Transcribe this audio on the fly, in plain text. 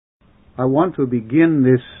I want to begin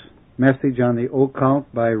this message on the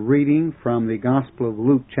occult by reading from the Gospel of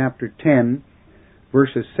Luke chapter 10,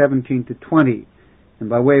 verses 17 to 20. And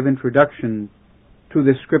by way of introduction to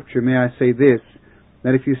this scripture, may I say this,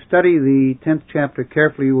 that if you study the 10th chapter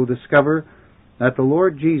carefully, you will discover that the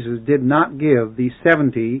Lord Jesus did not give the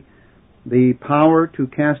 70 the power to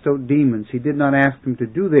cast out demons. He did not ask them to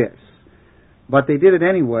do this. But they did it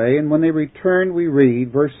anyway, and when they returned, we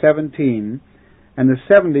read, verse 17, "And the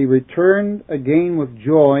 70 returned again with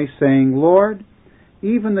joy, saying, Lord,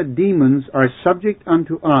 even the demons are subject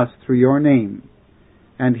unto us through your name.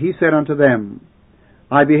 And he said unto them,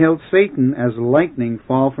 I beheld Satan as lightning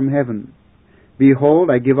fall from heaven.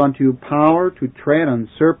 Behold, I give unto you power to tread on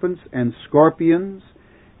serpents and scorpions,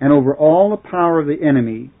 and over all the power of the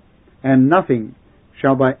enemy, and nothing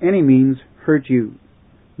shall by any means hurt you.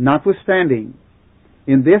 Notwithstanding,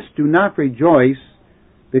 in this do not rejoice,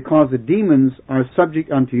 because the demons are subject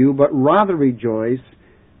unto you, but rather rejoice,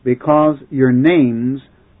 because your names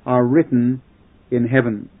are written in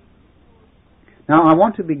heaven." Now, I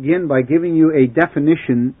want to begin by giving you a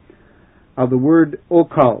definition of the word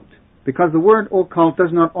occult, because the word occult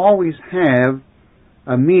does not always have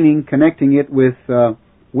a meaning connecting it with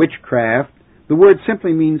witchcraft. The word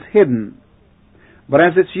simply means hidden. But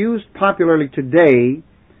as it's used popularly today,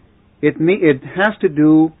 it has to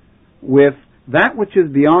do with that which is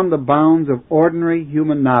beyond the bounds of ordinary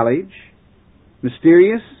human knowledge,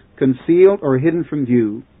 mysterious, concealed, or hidden from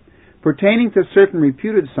view, pertaining to certain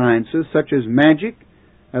reputed sciences such as magic,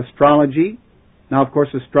 astrology. Now, of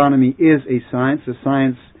course, astronomy is a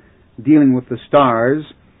science dealing with the stars,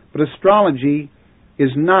 but astrology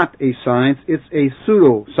is not a science, it's a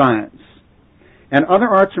pseudo-science. And other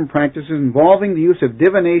arts and practices involving the use of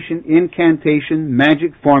divination, incantation,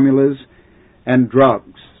 magic formulas, and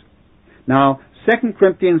drugs. Now, 2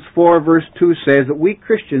 Corinthians 4 verse 2 says that we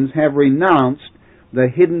Christians have renounced the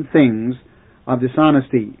hidden things of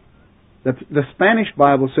dishonesty. The Spanish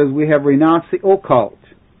Bible says we have renounced the occult.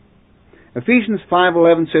 Ephesians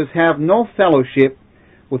 5:11 says, "Have no fellowship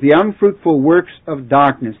with the unfruitful works of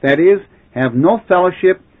darkness." That is, have no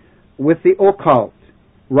fellowship with the occult.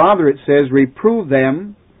 Rather, it says, reprove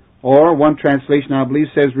them, or one translation, I believe,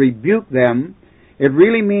 says rebuke them. It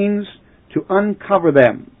really means to uncover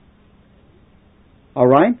them. All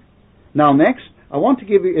right? Now, next, I want to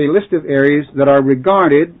give you a list of areas that are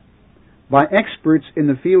regarded by experts in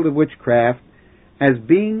the field of witchcraft as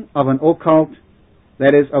being of an occult,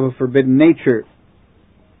 that is, of a forbidden nature.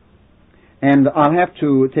 And I'll have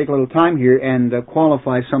to take a little time here and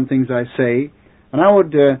qualify some things I say. And I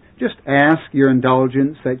would just ask your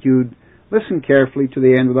indulgence that you'd listen carefully to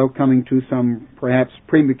the end without coming to some perhaps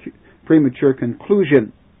premature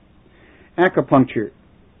conclusion. Acupuncture.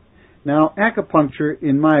 Now, acupuncture,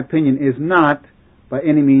 in my opinion, is not by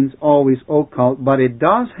any means always occult, but it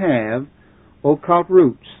does have occult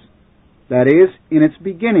roots. That is, in its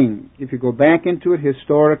beginning, if you go back into it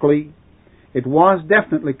historically, it was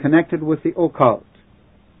definitely connected with the occult.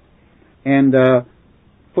 And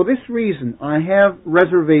for this reason, I have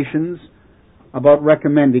reservations about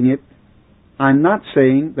recommending it. I'm not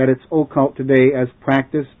saying that it's occult today as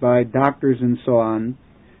practiced by doctors and so on,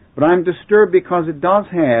 but I'm disturbed because it does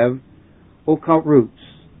have occult roots.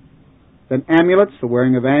 Then amulets, the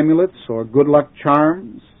wearing of amulets or good luck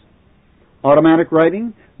charms, automatic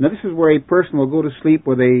writing. Now, this is where a person will go to sleep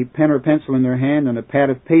with a pen or pencil in their hand and a pad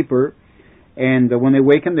of paper, and when they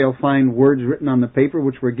waken, they'll find words written on the paper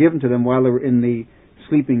which were given to them while they were in the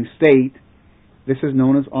sleeping state. This is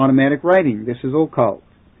known as automatic writing. This is occult.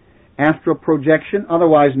 Astral projection,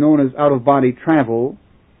 otherwise known as out-of-body travel.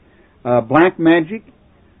 Black magic.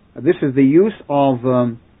 This is the use of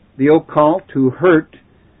the occult to hurt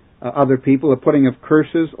other people, the putting of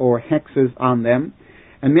curses or hexes on them.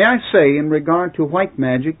 And may I say, in regard to white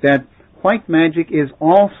magic, that white magic is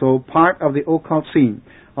also part of the occult scene.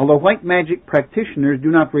 Although white magic practitioners do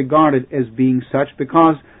not regard it as being such,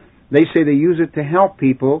 because they say they use it to help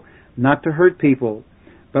people, not to hurt people.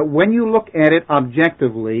 But when you look at it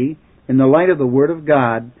objectively, in the light of the Word of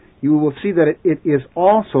God, you will see that it is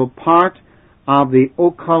also part of the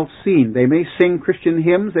occult scene. They may sing Christian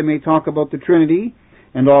hymns, they may talk about the Trinity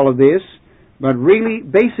and all of this, but really,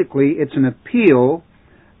 basically, it's an appeal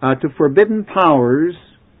to forbidden powers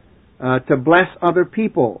to bless other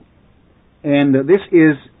people. And this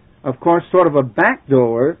is, of course, sort of a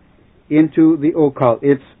backdoor into the occult.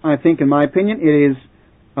 It's, I think, in my opinion, it is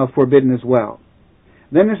forbidden as well.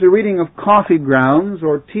 Then there's the reading of coffee grounds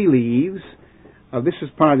or tea leaves. This is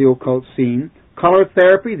part of the occult scene. Color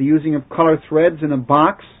therapy, the using of color threads in a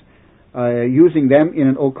box, using them in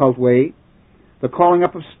an occult way. The calling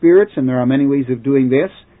up of spirits, and there are many ways of doing this.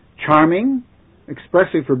 charming,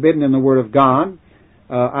 expressly forbidden in the Word of God.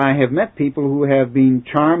 I have met people who have been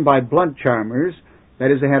charmed by blood charmers.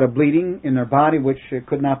 That is, they had a bleeding in their body which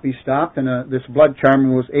could not be stopped, and this blood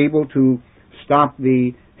charmer was able to stop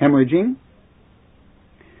the hemorrhaging.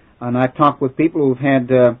 And I've talked with people who've had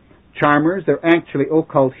charmers. They're actually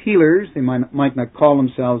occult healers. They might not call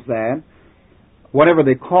themselves that. Whatever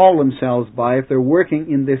they call themselves by, if they're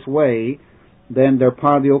working in this way, then they're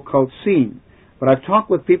part of the occult scene. But I've talked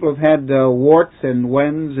with people who've had warts and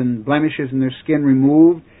wens and blemishes in their skin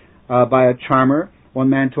removed by a charmer. One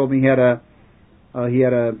man told me he had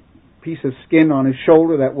a piece of skin on his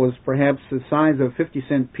shoulder that was perhaps the size of a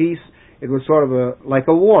 50-cent piece. It was sort of like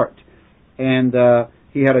a wart. And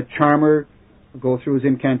he had a charmer go through his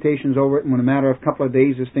incantations over it, and in a matter of a couple of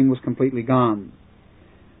days, this thing was completely gone.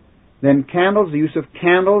 Then candles, the use of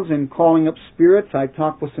candles in calling up spirits. I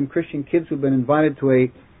talked with some Christian kids who've been invited to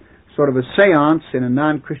a sort of a seance in a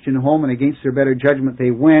non-Christian home, and against their better judgment they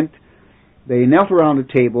went. They knelt around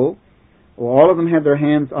a table. All of them had their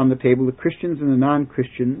hands on the table, the Christians and the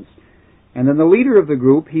non-Christians. And then the leader of the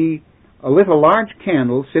group, he lit a large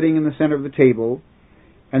candle sitting in the center of the table,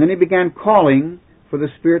 and then he began calling for the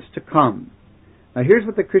spirits to come. Now here's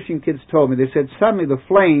what the Christian kids told me. They said suddenly the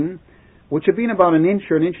flame, which had been about an inch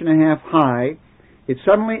or an inch and a half high, it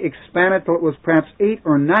suddenly expanded till it was perhaps 8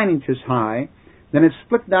 or 9 inches high. Then it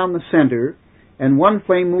split down the center, and one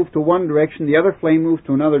flame moved to one direction, the other flame moved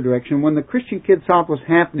to another direction. When the Christian kids saw what was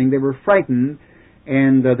happening, they were frightened,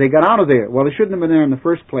 and they got out of there. Well, they shouldn't have been there in the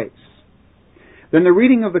first place. Then the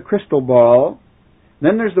reading of the crystal ball.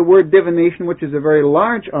 Then there's the word divination, which is a very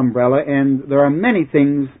large umbrella, and there are many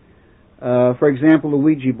things, for example, the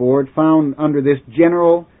Ouija board, found under this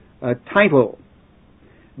general title.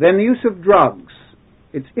 Then the use of drugs.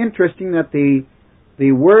 It's interesting that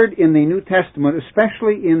the word in the New Testament,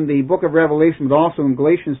 especially in the book of Revelation, but also in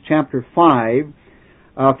Galatians chapter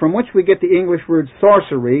 5, from which we get the English word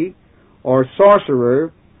sorcery, or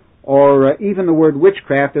sorcerer, or even the word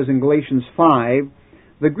witchcraft, as in Galatians 5,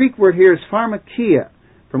 the Greek word here is pharmakia,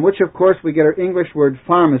 from which, of course, we get our English word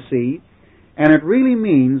pharmacy, and it really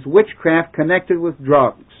means witchcraft connected with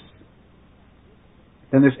drugs.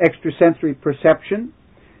 Then there's extrasensory perception,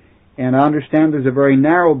 and I understand there's a very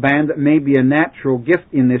narrow band that may be a natural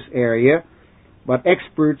gift in this area, but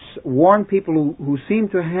experts warn people who seem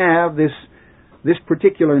to have this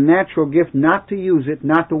particular natural gift not to use it,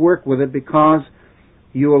 not to work with it, because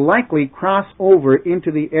you will likely cross over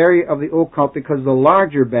into the area of the occult, because the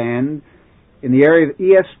larger band in the area of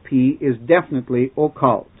ESP is definitely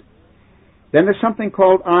occult. Then there's something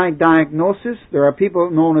called eye diagnosis. There are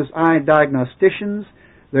people known as eye diagnosticians.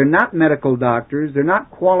 They're not medical doctors. They're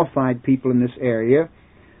not qualified people in this area.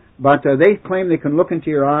 But they claim they can look into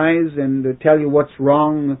your eyes and tell you what's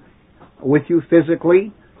wrong with you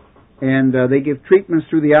physically. And they give treatments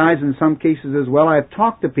through the eyes in some cases as well. I've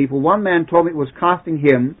talked to people. One man told me it was costing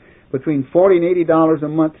him between $40 and $80 a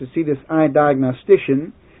month to see this eye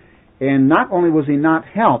diagnostician. And not only was he not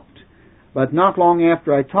helped, but not long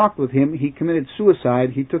after I talked with him, he committed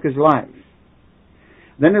suicide. He took his life.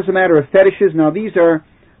 Then there's a matter of fetishes. Now these are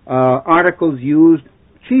articles used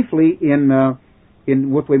chiefly in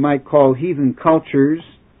what we might call heathen cultures,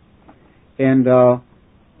 and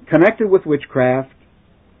connected with witchcraft.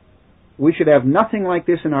 We should have nothing like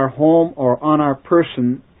this in our home or on our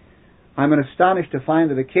person. I'm astonished to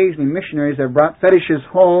find that occasionally missionaries have brought fetishes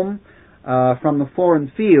home from the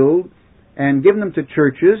foreign field and given them to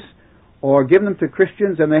churches or given them to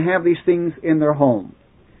Christians, and they have these things in their home.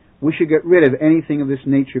 We should get rid of anything of this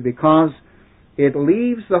nature, because it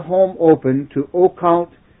leaves the home open to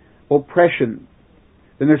occult oppression.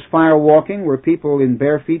 Then there's fire walking, where people in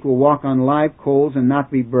bare feet will walk on live coals and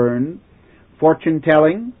not be burned. Fortune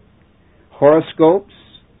telling, horoscopes,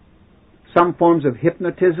 some forms of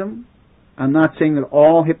hypnotism. I'm not saying that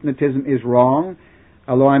all hypnotism is wrong,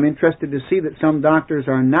 although I'm interested to see that some doctors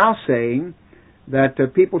are now saying that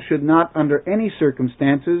people should not, under any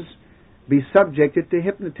circumstances, be subjected to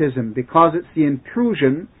hypnotism, because it's the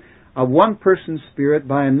intrusion of one person's spirit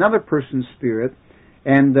by another person's spirit.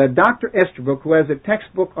 And Dr. Estabrook, who has a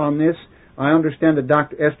textbook on this, I understand that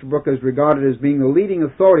Dr. Estabrook is regarded as being the leading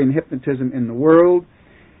authority in hypnotism in the world,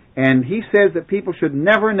 and he says that people should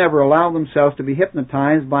never, never allow themselves to be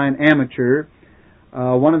hypnotized by an amateur,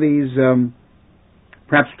 one of these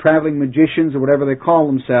perhaps traveling magicians or whatever they call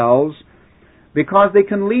themselves, because they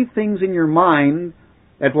can leave things in your mind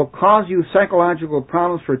that will cause you psychological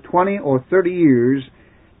problems for 20 or 30 years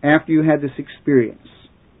after you had this experience.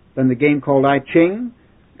 Then the game called I Ching,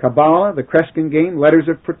 Kabbalah, the Kreskin game, letters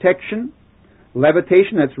of protection,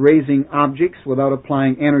 levitation, that's raising objects without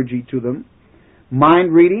applying energy to them,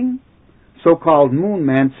 mind reading, so-called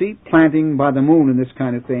moonmancy, planting by the moon and this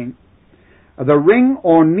kind of thing. The ring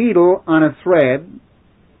or needle on a thread,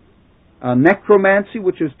 necromancy,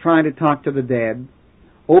 which is trying to talk to the dead,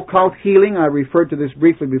 occult healing, I referred to this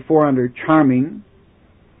briefly before under charming,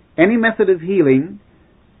 any method of healing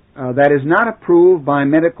that is not approved by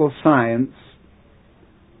medical science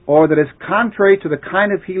or that is contrary to the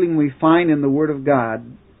kind of healing we find in the Word of God.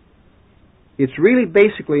 It's really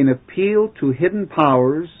basically an appeal to hidden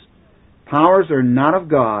powers. Powers are not of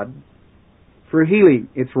God for healing.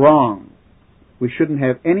 It's wrong. We shouldn't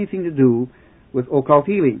have anything to do with occult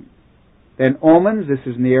healing. Then omens, this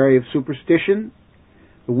is in the area of superstition.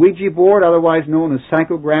 The Ouija board, otherwise known as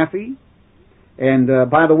psychography. And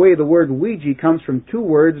by the way, the word Ouija comes from two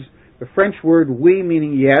words, the French word oui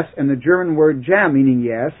meaning yes, and the German word ja meaning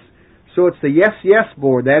yes. So it's the yes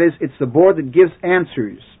board. That is, it's the board that gives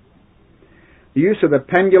answers. The use of the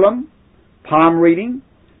pendulum, palm reading,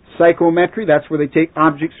 psychometry, that's where they take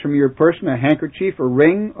objects from your person, a handkerchief, a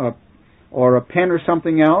ring, or a pen or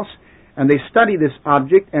something else, and they study this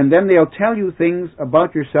object, and then they'll tell you things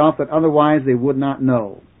about yourself that otherwise they would not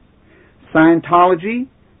know. Scientology,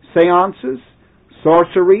 seances,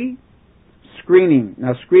 sorcery, screening.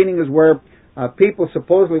 Now, screening is where people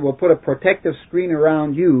supposedly will put a protective screen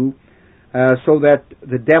around you so that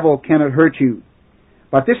the devil cannot hurt you.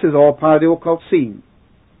 But this is all part of the occult scene.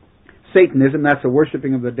 Satanism, that's the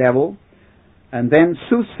worshiping of the devil. And then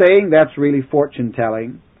soothsaying, that's really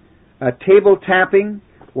fortune-telling. Table tapping,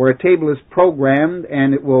 where a table is programmed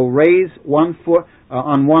and it will raise one foot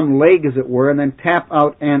on one leg, as it were, and then tap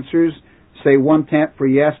out answers, say one tap for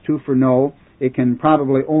yes, two for no. It can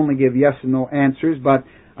probably only give yes and no answers, but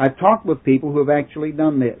I've talked with people who have actually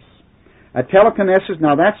done this. Telekinesis,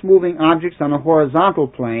 now that's moving objects on a horizontal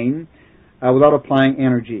plane without applying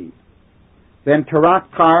energy. Then tarot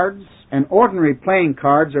cards and ordinary playing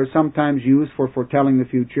cards are sometimes used for foretelling the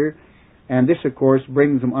future, and this, of course,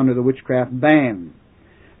 brings them under the witchcraft ban.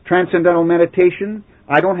 Transcendental meditation,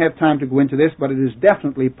 I don't have time to go into this, but it is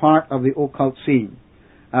definitely part of the occult scene.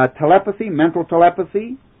 Telepathy, mental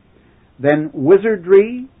telepathy. Then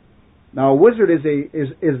wizardry. Now, a wizard is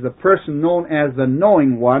the person known as the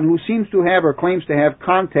knowing one who seems to have or claims to have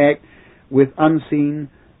contact with unseen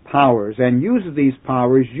powers and uses these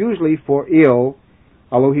powers usually for ill,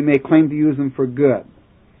 although he may claim to use them for good.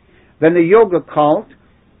 Then the yoga cult,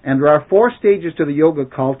 and there are 4 stages to the yoga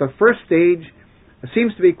cult. The first stage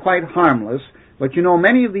seems to be quite harmless, but you know,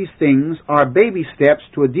 many of these things are baby steps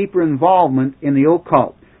to a deeper involvement in the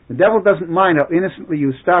occult. The devil doesn't mind how innocently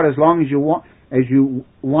you start as long as you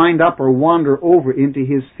wind up or wander over into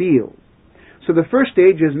his field. So the first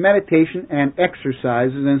stage is meditation and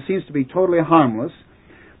exercises, and it seems to be totally harmless.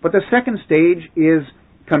 But the second stage is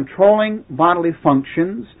controlling bodily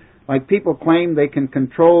functions, like people claim they can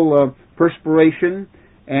control perspiration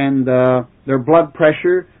and their blood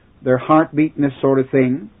pressure, their heartbeat, and this sort of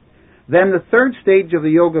thing. Then the third stage of the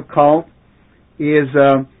yoga cult is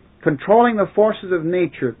controlling the forces of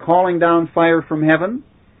nature, calling down fire from heaven,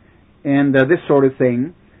 and this sort of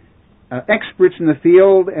thing. Experts in the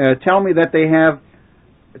field tell me that they have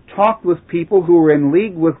talked with people who were in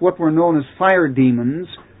league with what were known as fire demons,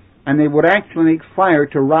 and they would actually make fire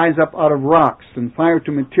to rise up out of rocks and fire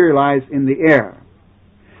to materialize in the air.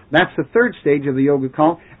 That's the third stage of the yoga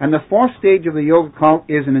cult. And the fourth stage of the yoga cult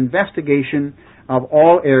is an investigation of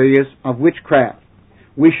all areas of witchcraft.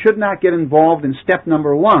 We should not get involved in step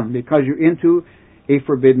number 1 because you're into a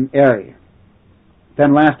forbidden area.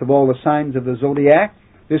 Then last of all, the signs of the zodiac.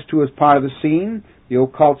 This too is part of the scene, the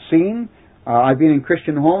occult scene. I've been in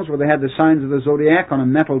Christian homes where they had the signs of the zodiac on a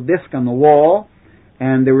metal disc on the wall,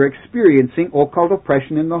 and they were experiencing occult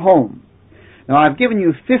oppression in the home. Now, I've given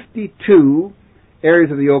you 52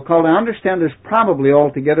 areas of the occult. I understand there's probably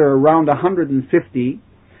altogether around 150,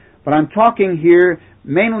 but I'm talking here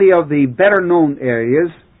mainly of the better-known areas,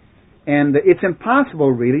 and it's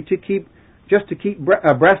impossible really to keep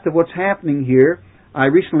abreast of what's happening here. I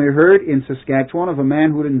recently heard in Saskatchewan of a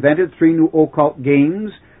man who had invented 3 new occult games.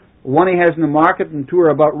 One he has in the market, and 2 are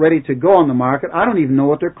about ready to go on the market. I don't even know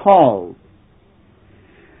what they're called.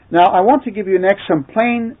 Now, I want to give you next some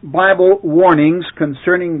plain Bible warnings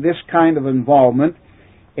concerning this kind of involvement,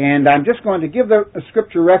 and I'm just going to give a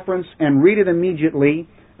scripture reference and read it immediately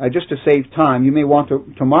just to save time. You may want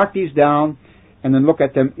to mark these down and then look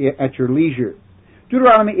at them at your leisure.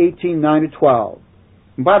 Deuteronomy 18:9-12.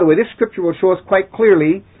 And by the way, this scripture will show us quite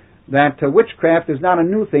clearly that witchcraft is not a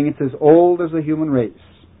new thing. It's as old as the human race.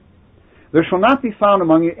 There shall not be found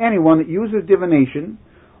among you anyone that uses divination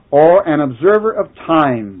or an observer of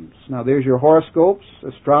times. Now there's your horoscopes,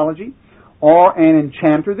 astrology, or an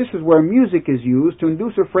enchanter. This is where music is used to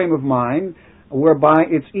induce a frame of mind whereby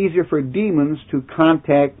it's easier for demons to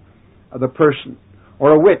contact the person.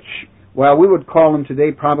 Or a witch. Well, we would call them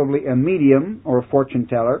today probably a medium or a fortune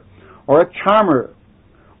teller, or a charmer,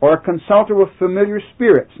 or a consulter with familiar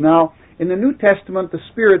spirits. Now, in the New Testament, the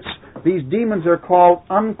spirits, these demons are called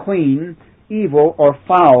unclean, evil, or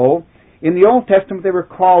foul. In the Old Testament, they were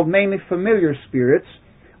called mainly familiar spirits.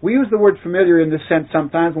 We use the word familiar in this sense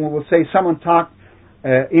sometimes when we'll say someone talked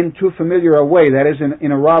in too familiar a way, that is,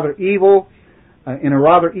 in a rather evil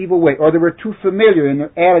way, or they were too familiar in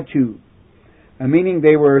their attitude, meaning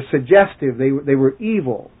they were suggestive, they were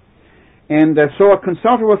evil. And so a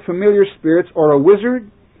consulter with familiar spirits, or a wizard,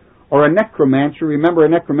 or a necromancer. Remember, a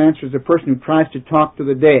necromancer is a person who tries to talk to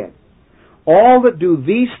the dead. All that do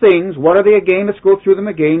these things, what are they again? Let's go through them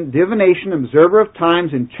again. Divination, observer of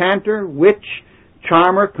times, enchanter, witch,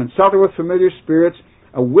 charmer, consulter with familiar spirits,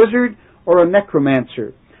 a wizard, or a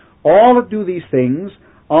necromancer. All that do these things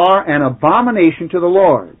are an abomination to the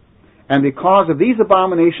Lord. And because of these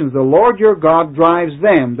abominations, the Lord your God drives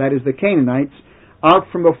them, that is the Canaanites, out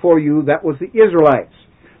from before you, that was the Israelites.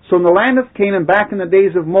 So in the land of Canaan, back in the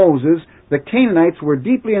days of Moses, the Canaanites were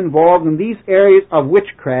deeply involved in these areas of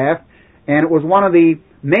witchcraft, and it was one of the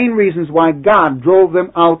main reasons why God drove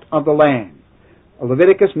them out of the land.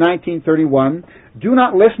 Leviticus 19:31, do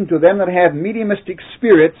not listen to them that have mediumistic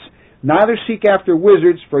spirits, neither seek after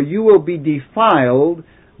wizards, for you will be defiled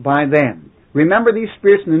by them. Remember, these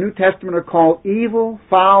spirits in the New Testament are called evil,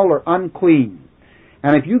 foul, or unclean.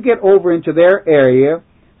 And if you get over into their area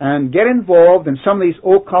and get involved in some of these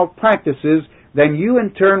occult practices, then you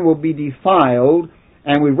in turn will be defiled,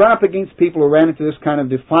 and we run up against people who ran into this kind of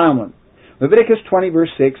defilement. Leviticus 20, verse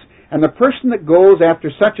 6, and the person that goes after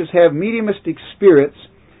such as have mediumistic spirits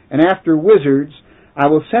and after wizards, I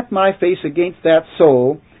will set my face against that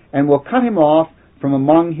soul, and will cut him off from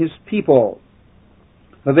among his people.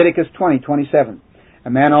 Leviticus 20:27. A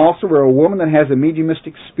man also or a woman that has a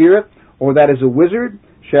mediumistic spirit, or that is a wizard,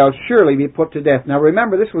 shall surely be put to death. Now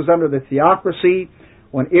remember, this was under the theocracy,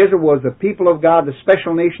 when Israel was the people of God, the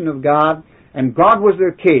special nation of God, and God was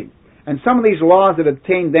their king. And some of these laws that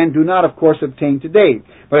obtained then do not, of course, obtain today.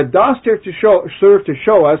 But it does serve to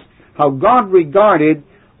show us how God regarded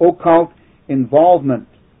occult involvement.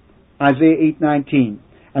 Isaiah 8:19.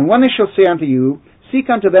 And when they shall say unto you, seek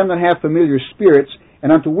unto them that have familiar spirits,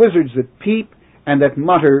 and unto wizards that peep and that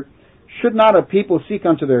mutter, should not a people seek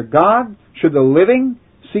unto their God? Should the living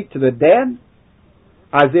seek to the dead?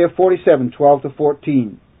 Isaiah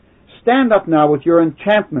 47:12-14. Stand up now with your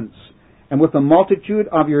enchantments, and with the multitude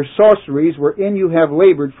of your sorceries wherein you have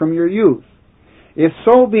labored from your youth. If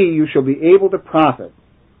so be you shall be able to profit.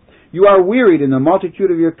 You are wearied in the multitude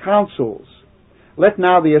of your counsels. Let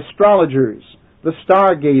now the astrologers, the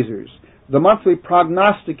stargazers, the monthly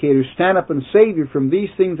prognosticators stand up and save you from these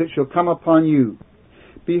things that shall come upon you.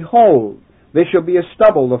 Behold, they shall be a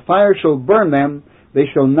stubble, the fire shall burn them, they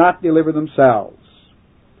shall not deliver themselves.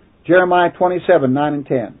 Jeremiah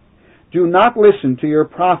 27:9-10. Do not listen to your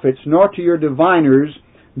prophets, nor to your diviners,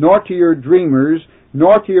 nor to your dreamers,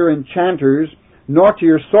 nor to your enchanters, nor to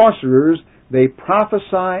your sorcerers. They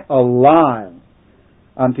prophesy a lie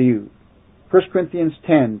unto you. 1 Corinthians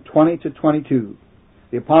 10:20-22.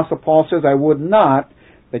 The Apostle Paul says, I would not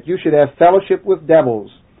that you should have fellowship with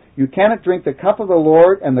devils. You cannot drink the cup of the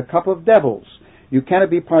Lord and the cup of devils. You cannot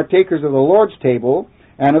be partakers of the Lord's table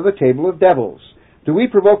and of the table of devils. Do we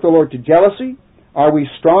provoke the Lord to jealousy? Are we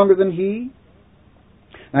stronger than He?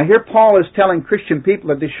 Now here Paul is telling Christian people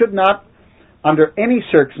that they should not, under any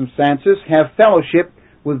circumstances, have fellowship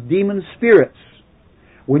with demon spirits.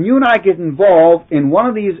 When you and I get involved in one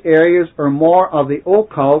of these areas or more of the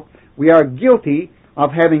occult, we are guilty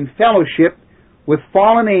of having fellowship with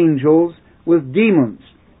fallen angels, with demons,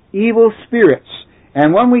 evil spirits.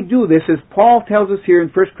 And when we do this, as Paul tells us here in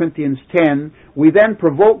 1 Corinthians 10, we then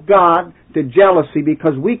provoke God to jealousy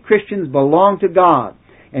because we Christians belong to God.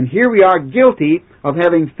 And here we are guilty of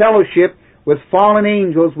having fellowship with fallen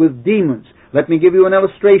angels, with demons. Let me give you an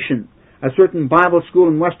illustration. A certain Bible school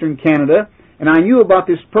in Western Canada, and I knew about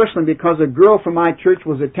this personally because a girl from my church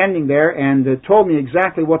was attending there and told me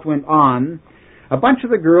exactly what went on. A bunch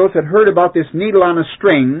of the girls had heard about this needle on a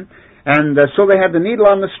string, and so they had the needle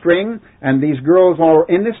on the string, and these girls all were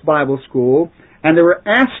in this Bible school, and they were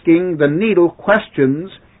asking the needle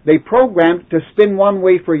questions. They programmed to spin one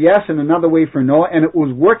way for yes and another way for no, and it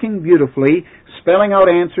was working beautifully, spelling out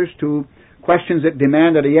answers to questions that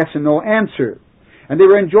demanded a yes and no answer. And they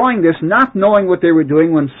were enjoying this, not knowing what they were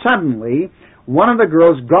doing, when suddenly one of the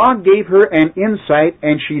girls, God gave her an insight,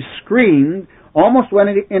 and she screamed, almost went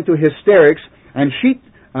into hysterics, and she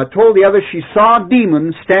told the other she saw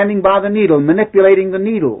demons standing by the needle, manipulating the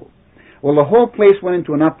needle. Well, the whole place went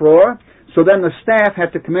into an uproar, so then the staff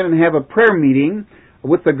had to come in and have a prayer meeting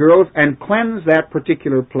with the girls and cleanse that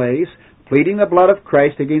particular place, pleading the blood of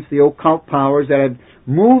Christ against the occult powers that had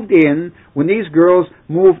moved in when these girls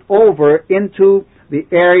moved over into the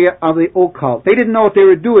area of the occult. They didn't know what they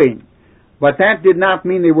were doing, but that did not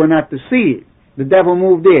mean they were not deceived. The devil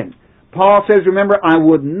moved in. Paul says, remember, I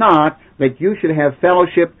would not that you should have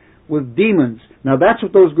fellowship with demons. Now that's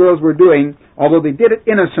what those girls were doing, although they did it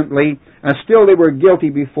innocently, and still they were guilty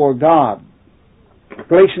before God.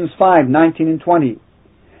 Galatians 5:19 and 20.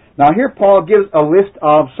 Now here Paul gives a list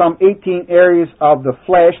of some 18 areas of the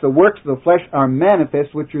flesh. The works of the flesh are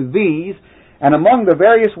manifest, which are these, and among the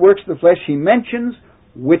various works of the flesh he mentions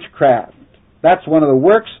witchcraft. That's one of the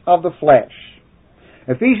works of the flesh.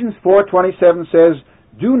 Ephesians 4:27 says,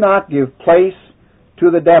 do not give place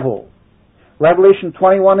to the devil. Revelation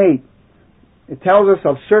 21:8, it tells us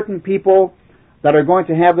of certain people that are going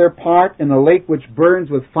to have their part in the lake which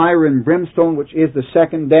burns with fire and brimstone, which is the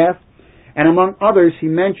second death. And among others, he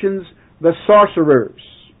mentions the sorcerers.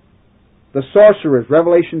 The sorcerers,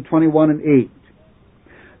 Revelation 21:8.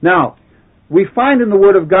 Now, we find in the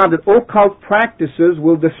Word of God that occult practices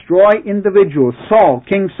will destroy individuals. Saul,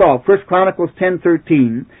 King Saul, 1 Chronicles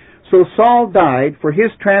 10:13. So Saul died for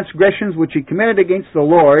his transgressions which he committed against the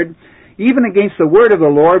Lord, even against the word of the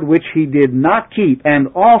Lord which he did not keep, and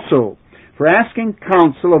also for asking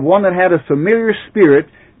counsel of one that had a familiar spirit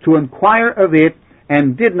to inquire of it,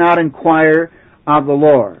 and did not inquire of the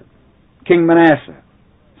Lord. King Manasseh,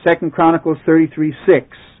 2 Chronicles 33:6.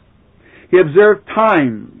 He observed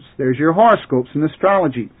times, there's your horoscopes and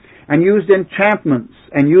astrology, and used enchantments,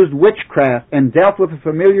 and used witchcraft, and dealt with a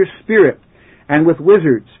familiar spirit, and with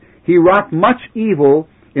wizards. He wrought much evil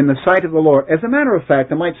in the sight of the Lord. As a matter of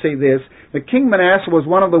fact, I might say this, that King Manasseh was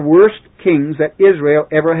one of the worst kings that Israel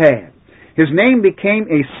ever had. His name became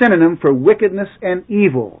a synonym for wickedness and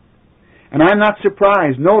evil. And I'm not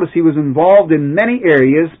surprised. Notice he was involved in many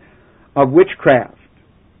areas of witchcraft.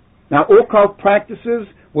 Now, occult practices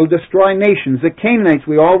will destroy nations. The Canaanites,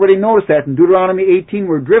 we already noticed that in Deuteronomy 18,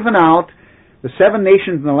 were driven out, the 7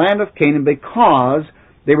 nations in the land of Canaan, because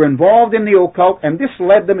they were involved in the occult, and this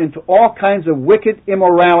led them into all kinds of wicked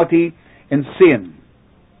immorality and sin.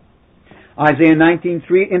 Isaiah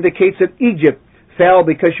 19:3 indicates that Egypt fell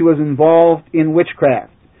because she was involved in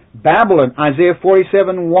witchcraft. Babylon, Isaiah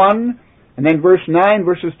 47:1, and then verse 9,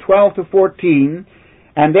 verses 12 to 14,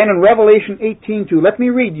 and then in Revelation 18:2. Let me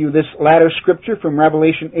read you this latter scripture from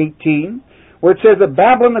Revelation 18, where it says that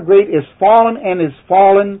Babylon the Great is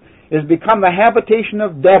fallen, is become the habitation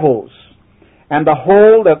of devils, and the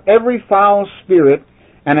hold of every foul spirit,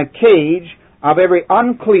 and a cage of every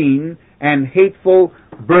unclean and hateful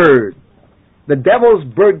bird. The devil's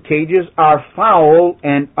bird cages are foul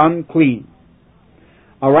and unclean.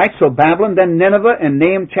 All right, so Babylon, then Nineveh, and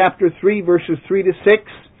Nahum chapter 3, verses 3 to 6,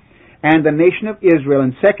 and the nation of Israel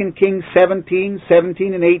in 2 Kings 17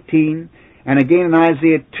 and 18, and again in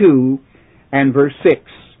Isaiah 2 and verse 6.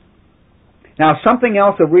 Now, something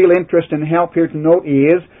else of real interest and help here to note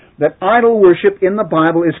is that idol worship in the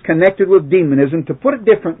Bible is connected with demonism. To put it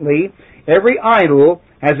differently, every idol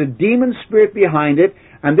has a demon spirit behind it,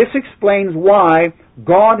 and this explains why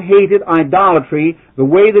God hated idolatry the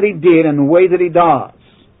way that He did and the way that He does.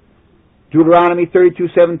 Deuteronomy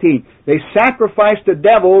 32:17. They sacrificed to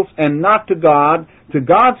devils and not to God, to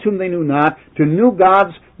gods whom they knew not, to new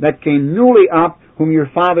gods that came newly up, whom your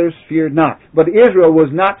fathers feared not. But Israel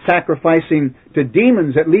was not sacrificing to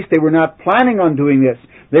demons. At least they were not planning on doing this.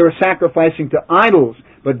 They were sacrificing to idols.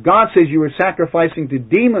 But God says you were sacrificing to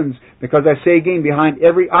demons, because I say again, behind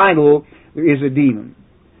every idol there is a demon.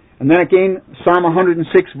 And then again, Psalm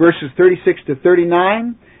 106, verses 36 to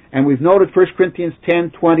 39, and we've noted 1 Corinthians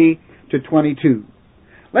 10:20 to 22.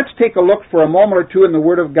 Let's take a look for a moment or two in the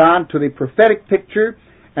Word of God to the prophetic picture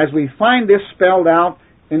as we find this spelled out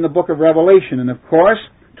in the book of Revelation. And of course,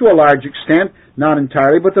 to a large extent, not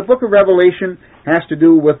entirely, but the book of Revelation has to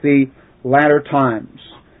do with the latter times.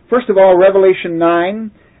 First of all, Revelation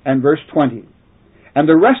 9 and verse 20. And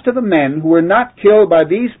the rest of the men who were not killed by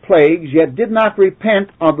these plagues, yet did not repent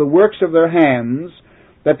of the works of their hands,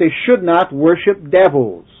 that they should not worship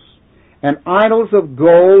devils, and idols of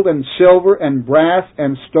gold and silver and brass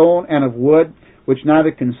and stone and of wood, which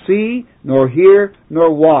neither can see, nor hear,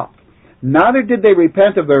 nor walk. Neither did they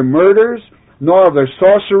repent of their murders, nor of their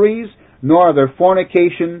sorceries, nor of their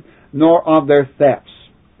fornication, nor of their thefts.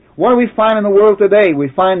 What do we find in the world today? We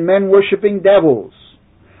find men worshiping devils.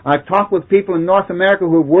 I've talked with people in North America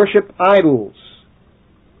who have worshipped idols.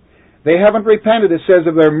 They haven't repented, it says,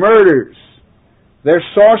 of their murders, their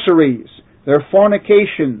sorceries, their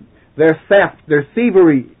fornication, their theft, their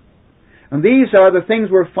thievery. And these are the things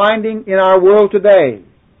we're finding in our world today.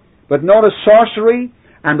 But notice sorcery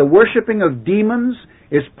and the worshiping of demons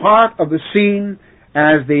is part of the scene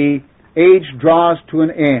as the age draws to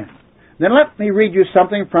an end. Then let me read you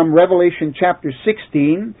something from Revelation chapter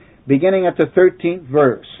 16, beginning at the 13th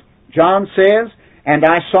verse. John says, "And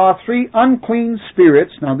I saw 3 unclean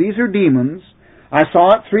spirits," now these are demons, "I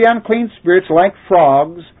saw 3 unclean spirits like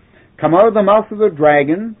frogs come out of the mouth of the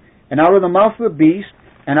dragon, and out of the mouth of the beast,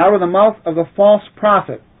 and out of the mouth of the false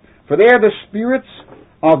prophet. For they are the spirits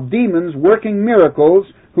of demons working miracles,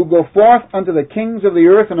 who go forth unto the kings of the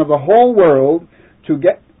earth and of the whole world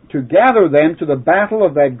to gather them to the battle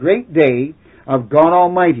of that great day of God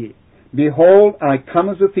Almighty. Behold, I come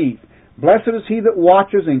as a thief. Blessed is he that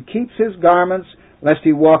watches and keeps his garments, lest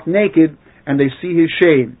he walk naked and they see his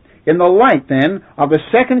shame." In the light, then, of the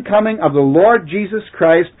second coming of the Lord Jesus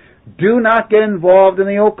Christ, do not get involved in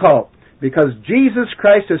the occult, because Jesus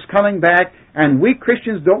Christ is coming back, and we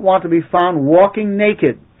Christians don't want to be found walking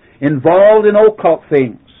naked, involved in occult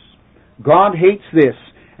things. God hates this,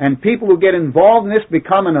 and people who get involved in this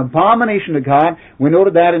become an abomination to God. We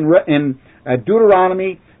noted that in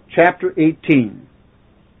Deuteronomy chapter 18.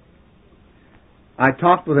 I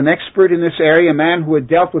talked with an expert in this area, a man who had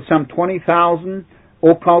dealt with some 20,000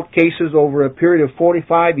 occult cases over a period of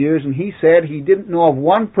 45 years, and he said he didn't know of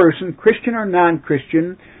one person, Christian or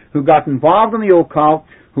non-Christian, who got involved in the occult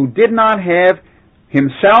who did not have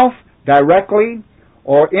himself directly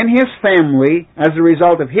or in his family as a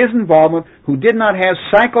result of his involvement, who did not have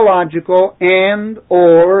psychological and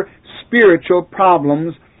or spiritual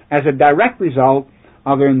problems as a direct result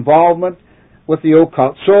of their involvement with the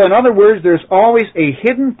occult. So in other words, there's always a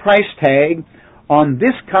hidden price tag on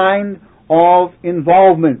this kind of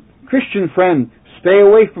involvement. Christian friend, stay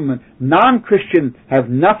away from it. Non-Christian have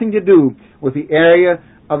nothing to do with the area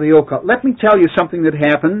of the occult. Let me tell you something that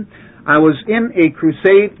happened. I was in a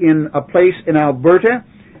crusade in a place in Alberta,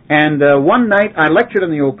 and one night I lectured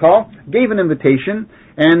on the occult, gave an invitation,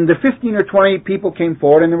 and 15 or 20 people came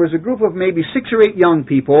forward, and there was a group of maybe 6 or 8 young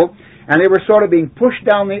people, and they were sort of being pushed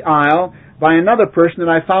down the aisle by another person, and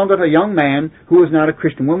I found out a young man who was not a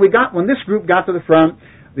Christian. When this group got to the front,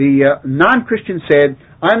 the non-Christian said,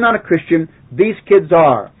 "I'm not a Christian, these kids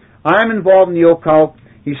are. I'm involved in the occult,"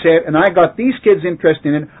 he said, "and I got these kids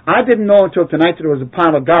interested in it. I didn't know until tonight that it was a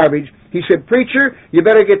pile of garbage." He said, "Preacher, you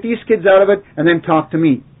better get these kids out of it and then talk to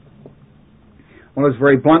me." Well, it was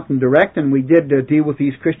very blunt and direct, and we did deal with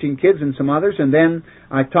these Christian kids and some others, and then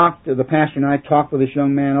the pastor and I talked with this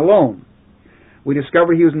young man alone. We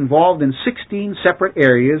discovered he was involved in 16 separate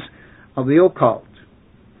areas of the occult.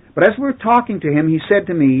 But as we were talking to him, he said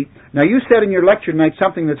to me, "Now you said in your lecture tonight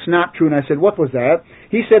something that's not true." And I said, "What was that?"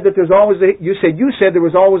 He said that you said there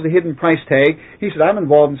was always a hidden price tag. He said, "I'm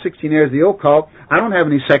involved in 16 areas of the occult. I don't have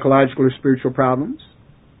any psychological or spiritual problems."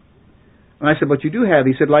 And I said, "But you do have."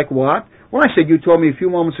 He said, "Like what?" Well, I said, "You told me a few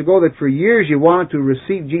moments ago that for years you wanted to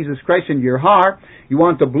receive Jesus Christ into your heart. You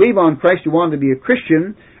wanted to believe on Christ. You wanted to be a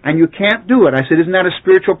Christian, and you can't do it." I said, "Isn't that a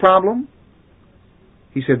spiritual problem?"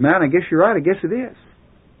 He said, "Man, I guess you're right. I guess it is."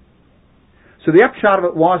 So the upshot of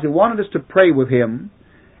it was he wanted us to pray with him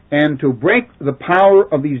and to break the power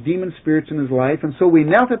of these demon spirits in his life. And so we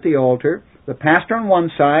knelt at the altar, the pastor on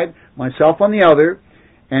one side, myself on the other,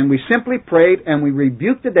 and we simply prayed and we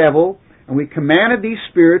rebuked the devil, and we commanded these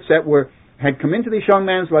spirits that had come into this young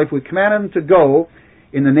man's life, we commanded them to go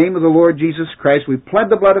in the name of the Lord Jesus Christ. We pled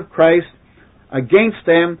the blood of Christ against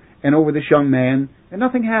them and over this young man, and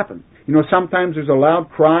nothing happened. You know, sometimes there's a loud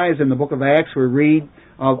cries in the book of Acts we read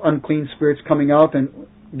of unclean spirits coming out and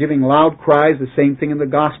giving loud cries, the same thing in the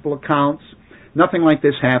gospel accounts. Nothing like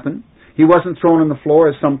this happened. He wasn't thrown on the floor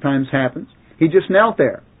as sometimes happens. He just knelt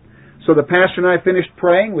there. So the pastor and I finished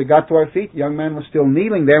praying. We got to our feet. The young man was still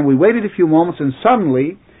kneeling there, and we waited a few moments, and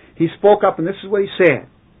suddenly he spoke up, and this is what he said.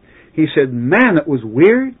 He said, "Man, it was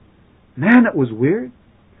weird. Man, it was weird."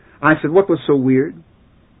 I said, "What was so weird?"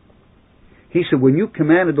 He said, "When you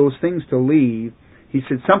commanded those things to leave," he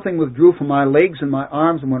said, "something withdrew from my legs and my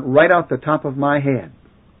arms and went right out the top of my head."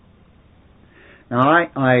 Now,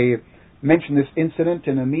 I mentioned this incident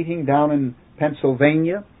in a meeting down in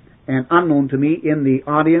Pennsylvania, and unknown to me, in the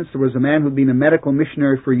audience, there was a man who had been a medical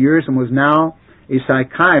missionary for years and was now a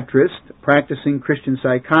psychiatrist, practicing Christian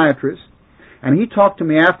psychiatrist. And he talked to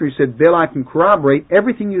me after. He said, "Bill, I can corroborate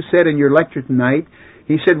everything you said in your lecture tonight."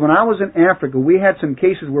 He said, "When I was in Africa, we had some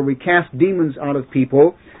cases where we cast demons out of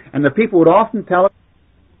people, and the people would often tell us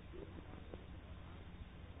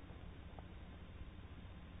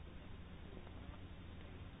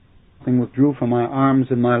something withdrew from my arms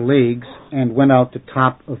and my legs and went out the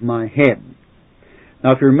top of my head.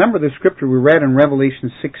 Now, if you remember the scripture we read in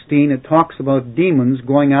Revelation 16, it talks about demons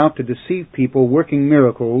going out to deceive people, working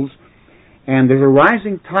miracles, and there's a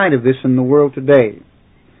rising tide of this in the world today.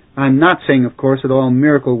 I'm not saying, of course, that all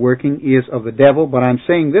miracle working is of the devil, but I'm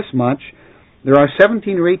saying this much. There are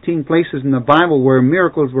 17 or 18 places in the Bible where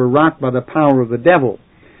miracles were wrought by the power of the devil.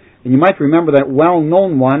 And you might remember that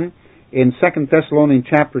well-known one in 2 Thessalonians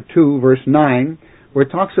chapter 2, verse 9, where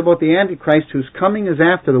it talks about the Antichrist whose coming is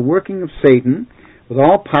after the working of Satan, with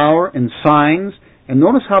all power and signs, and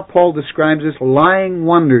notice how Paul describes this, lying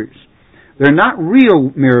wonders. They're not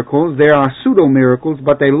real miracles, they are pseudo-miracles,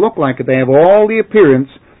 but they look like it. They have all the appearance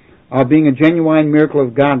of being a genuine miracle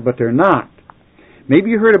of God, but they're not.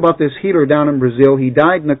 Maybe you heard about this healer down in Brazil. He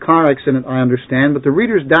died in a car accident, I understand, but the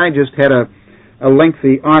Reader's Digest had a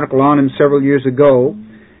lengthy article on him several years ago,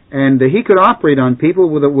 and he could operate on people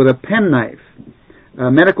with a penknife.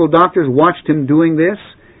 Medical doctors watched him doing this,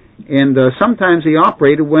 and sometimes he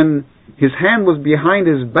operated when his hand was behind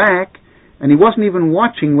his back and he wasn't even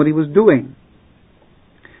watching what he was doing.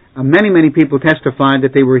 Many people testified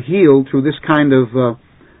that they were healed through this kind of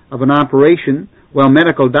an operation. Well,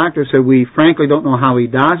 medical doctors said, we frankly don't know how he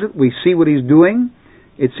does it. We see what he's doing.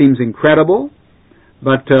 It seems incredible,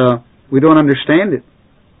 but we don't understand it.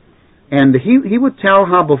 And he would tell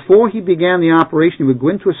how before he began the operation, he would go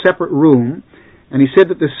into a separate room, and he said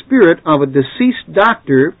that the spirit of a deceased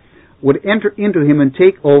doctor would enter into him and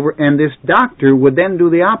take over, and this doctor would then do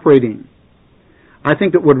the operating. I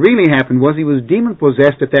think that what really happened was he was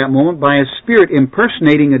demon-possessed at that moment by a spirit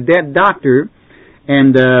impersonating a dead doctor,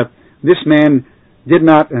 and this man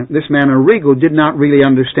Arrigo did not really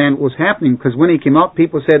understand what was happening, because when he came out,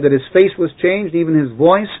 people said that his face was changed, even his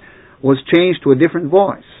voice was changed to a different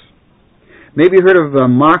voice. Maybe you heard of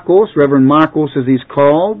Marcos, Reverend Marcos as he's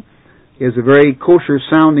called. He has a very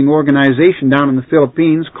kosher-sounding organization down in the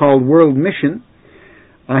Philippines called World Mission.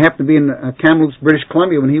 I happened to be in Kamloops, British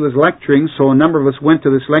Columbia when he was lecturing, so a number of us went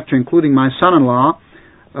to this lecture, including my son-in-law,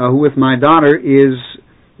 who with my daughter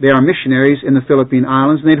they are missionaries in the Philippine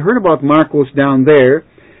Islands, and they'd heard about Marcos down there,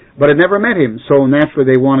 but had never met him, so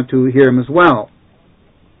naturally they wanted to hear him as well.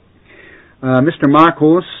 Mr.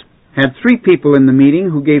 Marcos had 3 people in the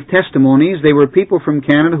meeting who gave testimonies. They were people from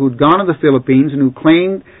Canada who'd gone to the Philippines and who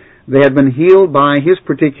claimed they had been healed by his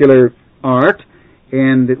particular art,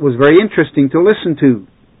 and it was very interesting to listen to.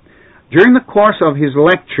 During the course of his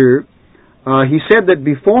lecture, he said that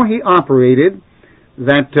before he operated,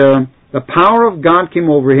 that the power of God came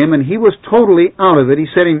over him, and he was totally out of it. He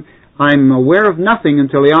said, I'm aware of nothing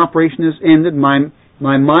until the operation is ended. My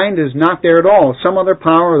mind is not there at all. Some other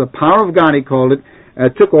power, the power of God, he called it,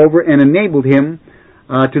 took over and enabled him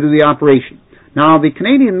to do the operation. Now, the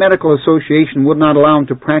Canadian Medical Association would not allow him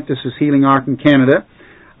to practice his healing art in Canada,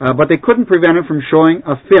 but they couldn't prevent him from showing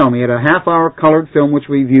a film. He had a half-hour colored film which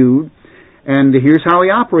we viewed, and here's how he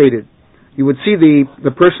operated. You would see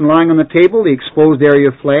the person lying on the table, the exposed area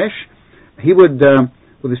of flesh. He would,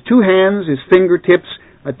 with his 2 hands, his fingertips,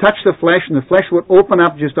 touch the flesh, and the flesh would open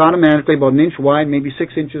up just automatically, about 1 inch wide, maybe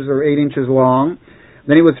 6 inches or 8 inches long.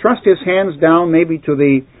 Then he would thrust his hands down maybe to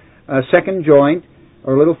the second joint,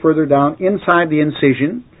 or a little further down, inside the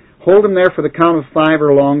incision, hold him there for the count of 5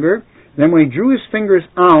 or longer. Then when he drew his fingers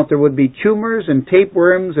out, there would be tumors and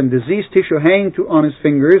tapeworms and diseased tissue hanging on his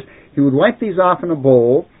fingers. He would wipe these off in a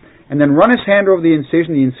bowl, and then run his hand over the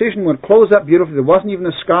incision. The incision would close up beautifully. There wasn't even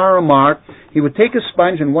a scar or a mark. He would take a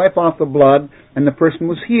sponge and wipe off the blood, and the person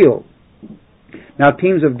was healed. Now,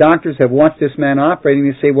 teams of doctors have watched this man operating.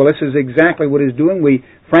 They say, well, this is exactly what he's doing. We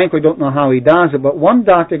frankly don't know how he does it. But one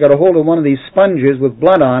doctor got a hold of one of these sponges with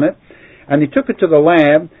blood on it, and he took it to the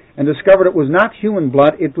lab and discovered it was not human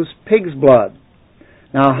blood, it was pig's blood.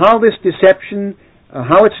 Now, how this deception,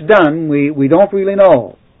 how it's done, we don't really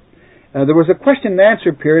know. There was a question and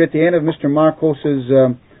answer period at the end of Mr. Marcos's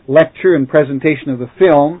lecture and presentation of the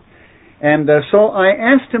film, and so I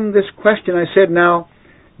asked him this question. I said, now,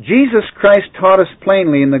 Jesus Christ taught us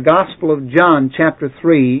plainly in the Gospel of John, chapter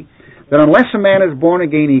 3, that unless a man is born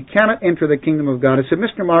again, he cannot enter the kingdom of God. I said,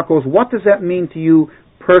 Mr. Marcos, what does that mean to you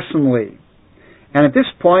personally? And at this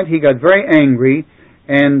point, he got very angry,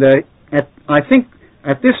 and I think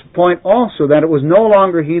at this point also that it was no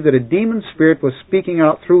longer he, that a demon spirit was speaking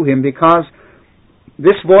out through him, because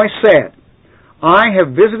this voice said, I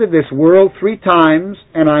have visited this world 3 times,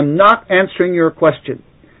 and I'm not answering your question.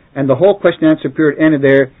 And the whole question-answer period ended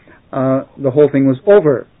there. The whole thing was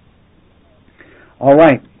over. All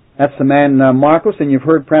right. That's the man Marcos. And you've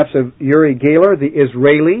heard perhaps of Uri Geller, the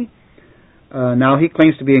Israeli. Now he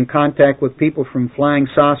claims to be in contact with people from flying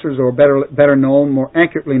saucers, or better known, more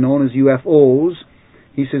accurately known as UFOs.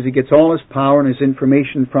 He says he gets all his power and his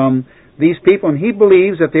information from these people, and he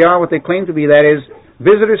believes that they are what they claim to be, that is,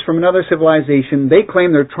 visitors from another civilization. They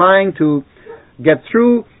claim they're trying to get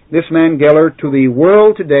through this man Geller to the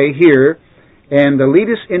world today here and lead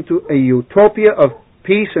us into a utopia of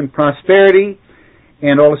peace and prosperity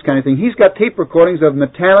and all this kind of thing. He's got tape recordings of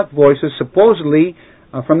metallic voices, supposedly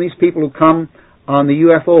from these people who come on the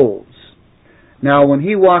UFOs. Now, when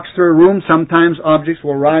he walks through a room, sometimes objects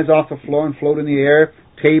will rise off the floor and float in the air,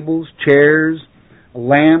 tables, chairs,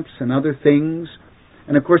 lamps, and other things.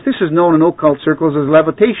 And, of course, this is known in occult circles as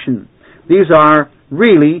levitation. These are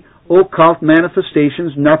really occult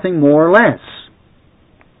manifestations, nothing more or less.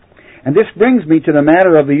 And this brings me to the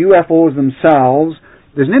matter of the UFOs themselves.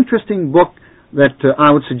 There's an interesting book that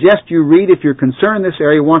I would suggest you read if you're concerned in this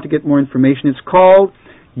area, want to get more information. It's called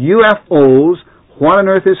UFOs, What on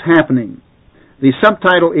Earth is Happening? The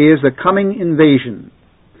subtitle is The Coming Invasion.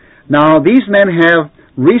 Now, these men have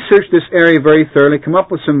researched this area very thoroughly, come up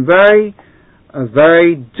with some very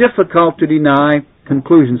difficult to deny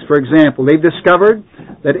conclusions. For example, they've discovered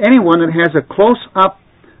that anyone that has a close-up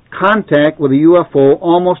contact with a UFO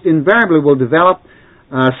almost invariably will develop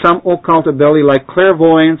some occult ability like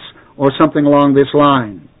clairvoyance or something along this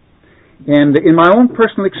line. And in my own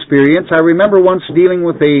personal experience, I remember once dealing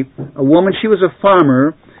with a woman. She was a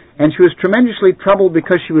farmer, and she was tremendously troubled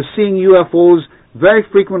because she was seeing UFOs very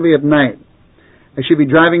frequently at night. She'd be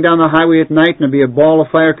driving down the highway at night, and there'd be a ball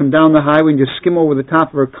of fire come down the highway and just skim over the top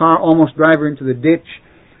of her car, almost drive her into the ditch.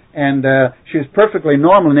 And she was perfectly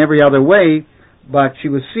normal in every other way, but she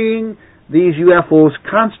was seeing these UFOs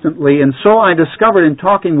constantly. And so I discovered in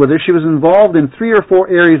talking with her, she was involved in 3 or 4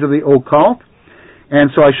 areas of the occult.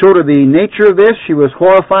 And so I showed her the nature of this. She was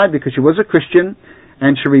horrified because she was a Christian,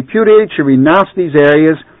 and she repudiated, she renounced these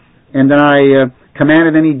areas. And then I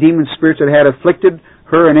commanded any demon spirits that had afflicted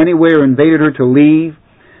her in any way or invaded her to leave.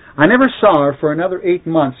 I never saw her for another 8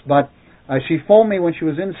 months, but she phoned me when she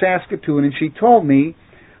was in Saskatoon, and she told me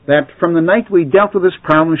that from the night we dealt with this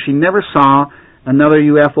problem, she never saw another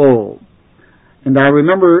UFO. And I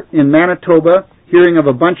remember in Manitoba hearing of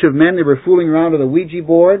a bunch of men. They were fooling around with a Ouija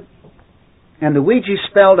board, and the Ouija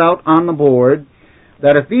spelled out on the board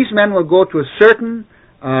that if these men will go to a certain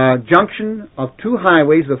junction of 2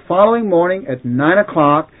 highways the following morning at 9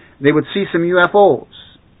 o'clock, they would see some UFOs.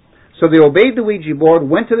 So they obeyed the Ouija board,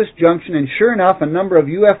 went to this junction, and sure enough, a number of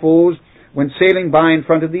UFOs went sailing by in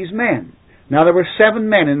front of these men. Now, there were 7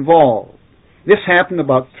 men involved. This happened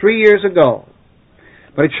about 3 years ago.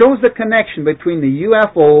 But it shows the connection between the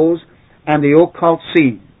UFOs and the occult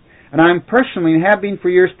scene. And I'm personally, and have been for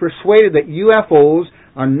years, persuaded that UFOs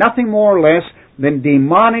are nothing more or less than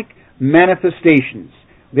demonic manifestations.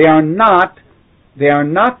 They are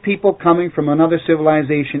not people coming from another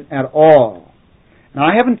civilization at all. Now,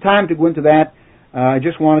 I haven't time to go into that. I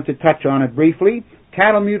just wanted to touch on it briefly.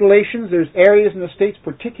 Cattle mutilations, there's areas in the States,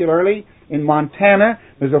 particularly in Montana.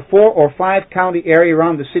 There's a 4 or 5 county area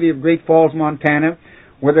around the city of Great Falls, Montana,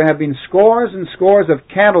 where there have been scores and scores of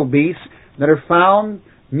cattle beasts that are found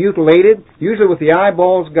mutilated, usually with the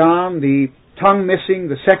eyeballs gone, the tongue missing,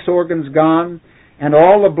 the sex organs gone, and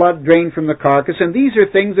all the blood drained from the carcass. And these are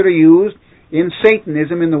things that are used in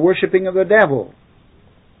Satanism, in the worshiping of the devil.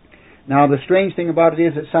 Now, the strange thing about it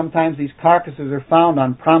is that sometimes these carcasses are found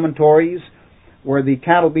on promontories where the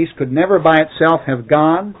cattle beast could never by itself have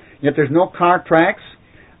gone, yet there's no car tracks.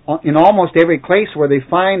 In almost every place where they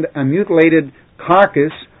find a mutilated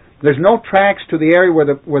carcass, there's no tracks to the area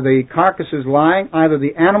where the carcass is lying, either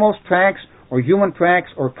the animal's tracks or human tracks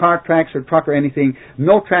or car tracks or truck or anything.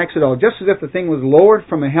 No tracks at all, just as if the thing was lowered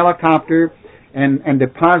from a helicopter and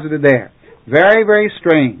deposited there. Very, very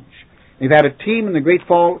strange. They've had a team in the Great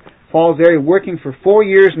Falls area working for 4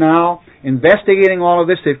 years now, investigating all of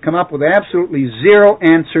this. They've come up with absolutely zero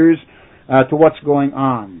answers to what's going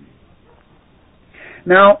on.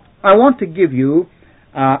 Now, I want to give you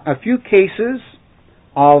a few cases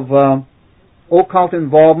of occult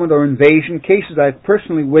involvement or invasion, cases I've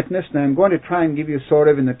personally witnessed, and I'm going to try and give you sort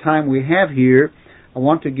of, in the time we have here, I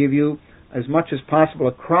want to give you as much as possible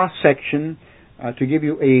a cross-section to give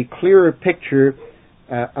you a clearer picture,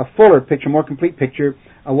 a fuller picture, more complete picture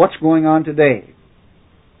of what's going on today.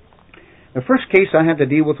 The first case I had to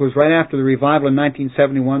deal with was right after the revival in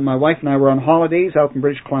 1971. My wife and I were on holidays out in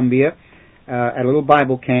British Columbia at a little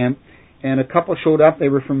Bible camp, and a couple showed up. They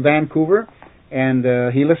were from Vancouver,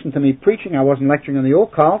 and he listened to me preaching. I wasn't lecturing on the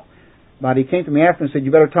occult, but he came to me after and said,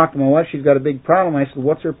 "You better talk to my wife. She's got a big problem." I said,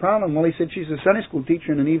 "What's her problem?" Well, he said, "She's a Sunday school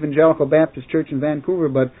teacher in an evangelical Baptist church in Vancouver,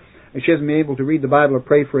 but and she hasn't been able to read the Bible or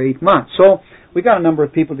pray for 8 months. So we got a number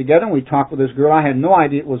of people together, and we talked with this girl. I had no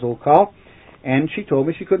idea it was occult, and she told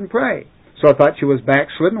me she couldn't pray. So I thought she was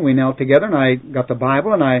backslidden, and we knelt together, and I got the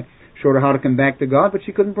Bible, and I showed her how to come back to God, but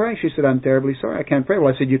she couldn't pray. She said, I'm terribly sorry, I can't pray.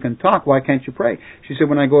 Well, I said, you can talk, why can't you pray? She said,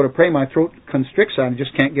 when I go to pray, my throat constricts, I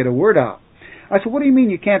just can't get a word out. I said, what do you mean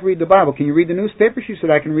you can't read the Bible? Can you read the newspaper? She said,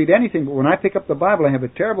 I can read anything, but when I pick up the Bible, I have a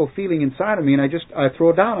terrible feeling inside of me, and I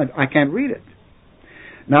throw it down. I can't read it.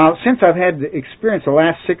 Now, since I've had the experience the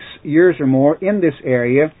last 6 years or more in this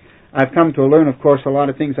area, I've come to learn, of course, a lot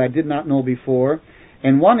of things I did not know before.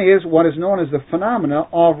 And one is what is known as the phenomena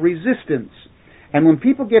of resistance. And when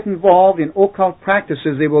people get involved in occult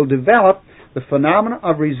practices, they will develop the phenomena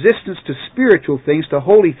of resistance to spiritual things, to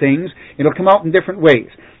holy things. It'll come out in different ways.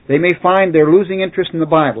 They may find they're losing interest in the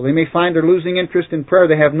Bible. They may find they're losing interest in prayer.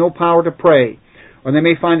 They have no power to pray. Or they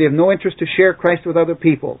may find they have no interest to share Christ with other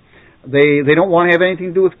people. They don't want to have anything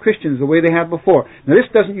to do with Christians the way they have before. Now,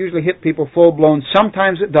 this doesn't usually hit people full-blown.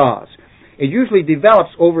 Sometimes it does. It usually develops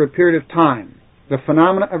over a period of time, the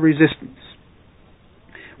phenomena of resistance.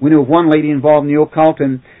 We knew of one lady involved in the occult,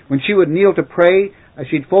 and when she would kneel to pray,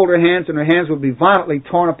 she'd fold her hands, and her hands would be violently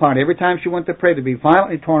torn apart. Every time she went to pray, they'd be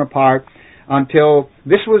violently torn apart until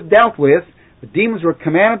this was dealt with. The demons were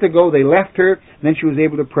commanded to go. They left her, and then she was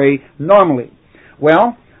able to pray normally.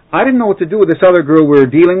 Well, I didn't know what to do with this other girl we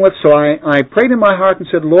were dealing with, so I prayed in my heart and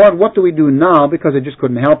said, Lord, what do we do now? Because I just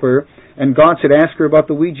couldn't help her. And God said, ask her about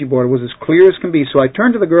the Ouija board. It was as clear as can be. So I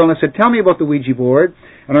turned to the girl and I said, tell me about the Ouija board.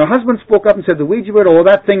 And her husband spoke up and said, the Ouija board, oh,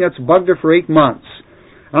 that thing that's bugged her for 8 months.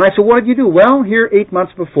 And I said, what did you do? Well, here 8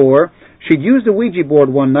 months before, she'd used the Ouija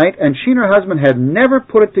board one night, and she and her husband had never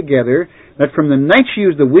put it together that from the night she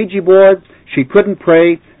used the Ouija board, she couldn't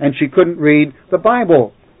pray and she couldn't read the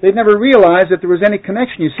Bible. They'd never realized that there was any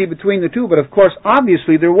connection, you see, between the two, but of course,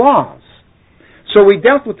 obviously there was. So we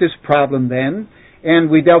dealt with this problem then, and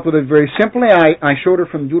we dealt with it very simply. I showed her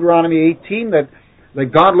from Deuteronomy 18 that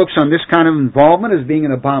God looks on this kind of involvement as being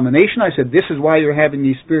an abomination. I said, this is why you're having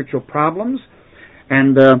these spiritual problems.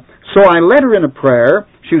 And so I led her in a prayer.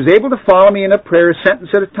 She was able to follow me in a prayer, a sentence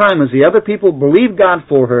at a time, as the other people believed God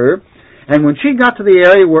for her. And when she got to the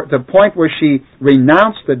area the point where she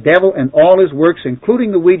renounced the devil and all his works,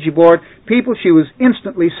 including the Ouija board, people, she was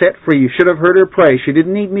instantly set free. You should have heard her pray. She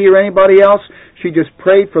didn't need me or anybody else. She just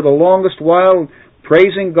prayed for the longest while,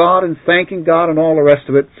 praising God and thanking God and all the rest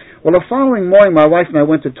of it. Well, the following morning, my wife and I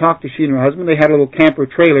went to talk to she and her husband. They had a little camper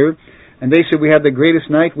trailer, and they said we had the greatest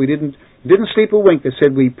night. We didn't sleep a wink. They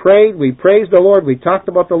said we prayed, we praised the Lord, we talked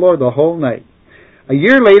about the Lord the whole night. A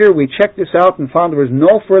year later, we checked this out and found there was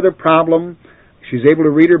no further problem. She was able to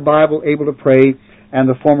read her Bible, able to pray, and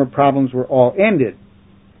the former problems were all ended.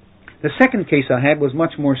 The second case I had was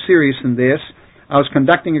much more serious than this. I was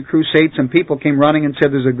conducting a crusade. Some people came running and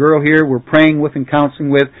said, there's a girl here we're praying with and counseling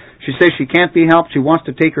with. She says she can't be helped. She wants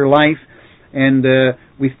to take her life, and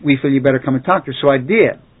we feel you better come and talk to her. So I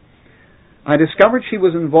did. I discovered she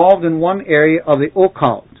was involved in one area of the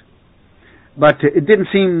occult. But it didn't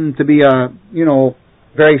seem to be,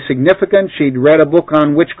 very significant. She'd read a book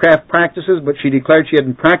on witchcraft practices, but she declared she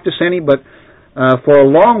hadn't practiced any. But for a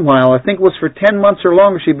long while, I think it was for 10 months or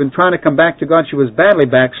longer, she'd been trying to come back to God. She was badly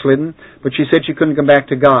backslidden, but she said she couldn't come back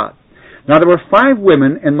to God. Now, there were 5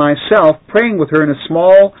 women and myself praying with her in a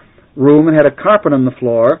small room and had a carpet on the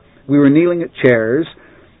floor. We were kneeling at chairs.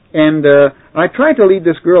 And I tried to lead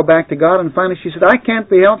this girl back to God, and finally she said, I can't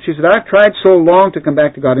be helped. She said, I've tried so long to come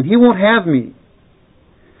back to God, and He won't have me.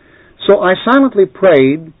 So I silently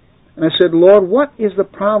prayed, and I said, Lord, what is the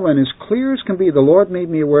problem? And as clear as can be, the Lord made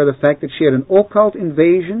me aware of the fact that she had an occult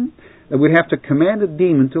invasion, that we'd have to command a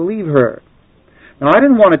demon to leave her. Now, I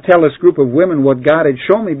didn't want to tell this group of women what God had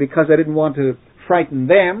shown me because I didn't want to frighten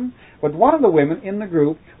them, but one of the women in the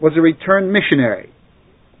group was a returned missionary.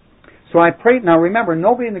 So I prayed. Now remember,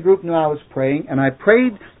 nobody in the group knew I was praying, and I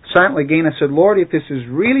prayed silently again. I said, Lord, if this is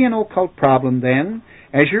really an occult problem then,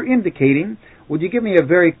 as you're indicating, would you give me a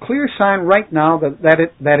very clear sign right now that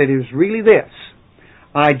it is really this?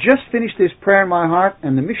 I just finished this prayer in my heart,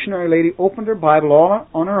 and the missionary lady opened her Bible all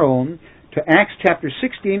on her own to Acts chapter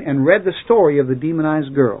 16 and read the story of the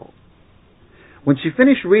demonized girl. When she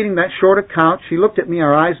finished reading that short account, she looked at me,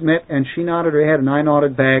 our eyes met, and she nodded her head, and I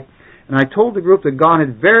nodded back. And I told the group that God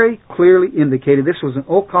had very clearly indicated this was an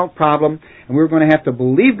occult problem, and we were going to have to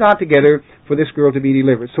believe God together for this girl to be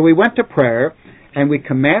delivered. So we went to prayer, and we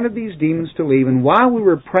commanded these demons to leave. And while we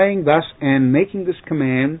were praying thus and making this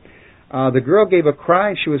command, the girl gave a cry,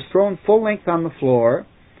 and she was thrown full length on the floor.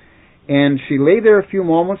 And she lay there a few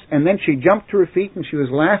moments, and then she jumped to her feet, and she was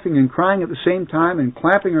laughing and crying at the same time and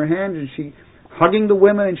clapping her hands, and she hugging the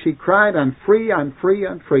women, and she cried, "I'm free, I'm free,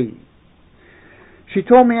 I'm free." She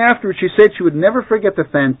told me afterwards, she said she would never forget the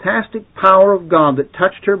fantastic power of God that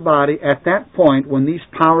touched her body at that point when these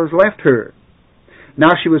powers left her.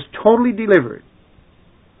 Now she was totally delivered.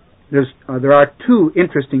 There are two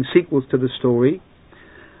interesting sequels to the story.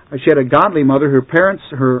 She had a godly mother. Her parents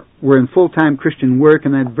were in full-time Christian work,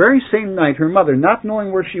 and that very same night, her mother, not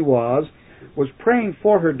knowing where she was praying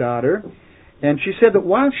for her daughter. And she said that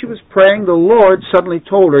while she was praying, the Lord suddenly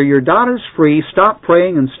told her, "Your daughter's free, stop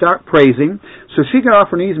praying and start praising." So she got off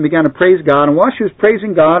her knees and began to praise God. And while she was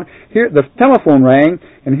praising God, here the telephone rang,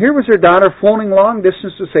 and here was her daughter phoning long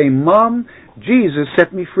distance to say, "Mom, Jesus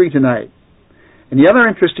set me free tonight." And the other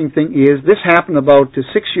interesting thing is, this happened about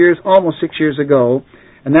almost 6 years ago,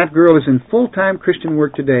 and that girl is in full-time Christian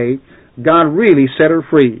work today. God really set her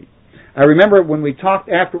free. I remember when we talked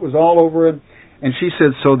after it was all over, and she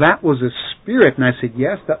said, "So that was a spirit?" And I said,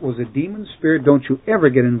 "Yes, that was a demon spirit. Don't you ever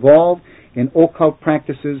get involved in occult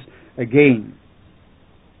practices again."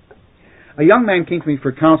 A young man came to me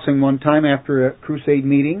for counseling one time after a crusade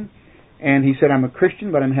meeting, and he said, "I'm a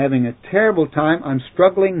Christian, but I'm having a terrible time. I'm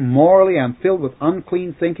struggling morally. I'm filled with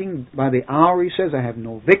unclean thinking. By the hour," he says, "I have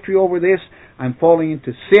no victory over this. I'm falling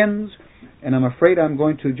into sins, and I'm afraid I'm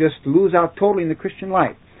going to just lose out totally in the Christian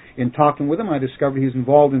life." In talking with him, I discovered he was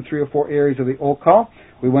involved in 3 or 4 areas of the occult.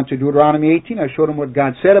 We went to Deuteronomy 18. I showed him what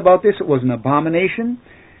God said about this. It was an abomination.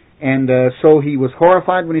 And so he was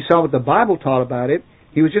horrified when he saw what the Bible taught about it.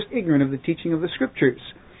 He was just ignorant of the teaching of the Scriptures.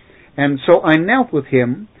 And so I knelt with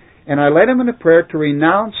him, and I led him in a prayer to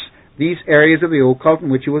renounce these areas of the occult in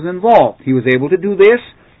which he was involved. He was able to do this.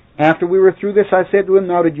 After we were through this, I said to him,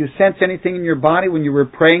 "Now, did you sense anything in your body when you were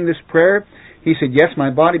praying this prayer?" He said, "Yes,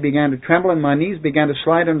 my body began to tremble and my knees began to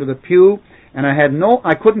slide under the pew, and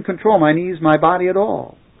I couldn't control my knees, my body at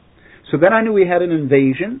all." So then I knew he had an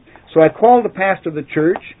invasion. So I called the pastor of the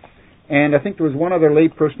church, and I think there was one other lay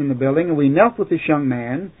person in the building, and we knelt with this young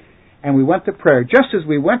man, and we went to prayer. Just as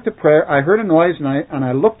we went to prayer, I heard a noise, and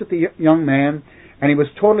I looked at the young man, and he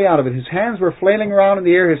was totally out of it. His hands were flailing around in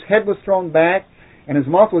the air, his head was thrown back, and his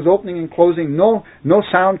mouth was opening and closing, no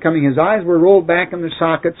sound coming. His eyes were rolled back in their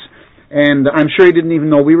sockets, and I'm sure he didn't even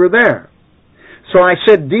know we were there. So I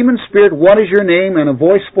said, "Demon spirit, what is your name?" And a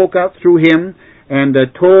voice spoke out through him and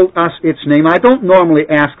told us its name. I don't normally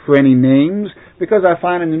ask for any names, because I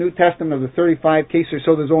find in the New Testament of the 35 cases or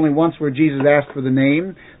so, there's only once where Jesus asked for the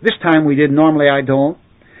name. This time we did. Normally I don't.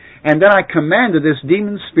 And then I commanded this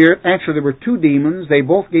demon spirit, actually there were 2 demons, they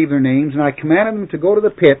both gave their names, and I commanded them to go to the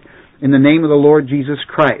pit in the name of the Lord Jesus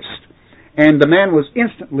Christ. And the man was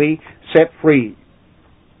instantly set free.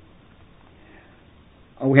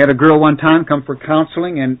 We had a girl one time come for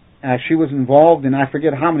counseling, and she was involved in I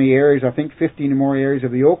forget how many areas, I think 15 or more areas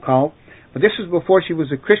of the occult. But this was before she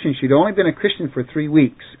was a Christian. She'd only been a Christian for 3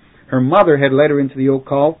 weeks. Her mother had led her into the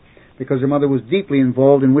occult because her mother was deeply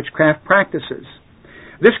involved in witchcraft practices.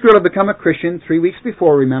 This girl had become a Christian 3 weeks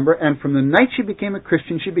before, remember, and from the night she became a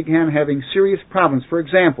Christian, she began having serious problems. For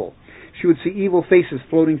example, she would see evil faces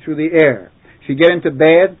floating through the air. She'd get into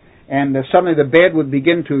bed, and suddenly the bed would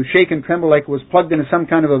begin to shake and tremble like it was plugged into some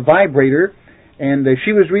kind of a vibrator, and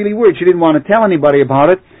she was really worried. She didn't want to tell anybody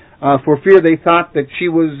about it for fear they thought that she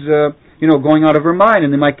was going out of her mind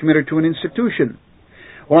and they might commit her to an institution.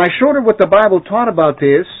 Well, I showed her what the Bible taught about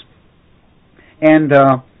this, and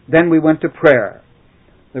then we went to prayer.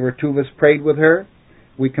 There were 2 of us prayed with her.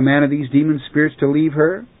 We commanded these demon spirits to leave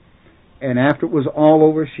her, and after it was all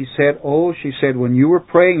over, she said, when you were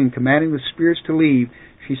praying and commanding the spirits to leave,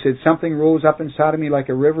 she said, something rose up inside of me like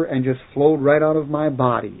a river and just flowed right out of my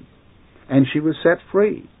body. And she was set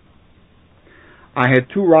free. I had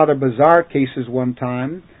 2 rather bizarre cases one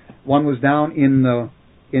time. One was down in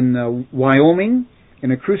Wyoming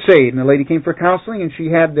in a crusade, and a lady came for counseling, and she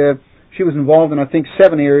was involved in, I think,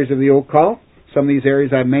 7 areas of the occult. Some of these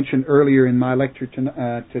areas I mentioned earlier in my lecture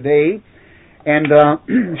today. And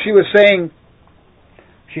she was saying,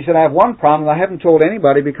 she said, "I have one problem. I haven't told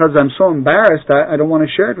anybody because I'm so embarrassed. I don't want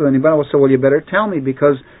to share it with anybody." I said, "Well, you better tell me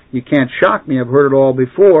because you can't shock me. I've heard it all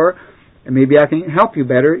before, and maybe I can help you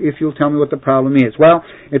better if you'll tell me what the problem is." Well,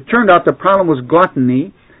 it turned out the problem was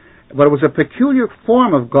gluttony, but it was a peculiar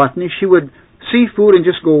form of gluttony. She would see food and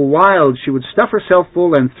just go wild. She would stuff herself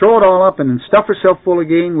full and throw it all up and then stuff herself full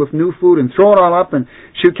again with new food and throw it all up, and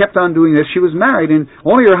she kept on doing this. She was married, and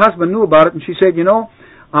only her husband knew about it, and she said,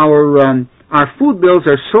 our food bills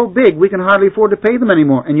are so big we can hardly afford to pay them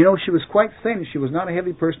anymore. And she was quite thin. She was not a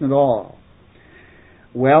heavy person at all.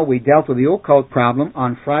 Well, we dealt with the occult problem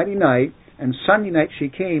on Friday night, and Sunday night she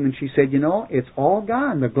came and she said, it's all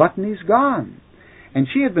gone. The gluttony's gone. And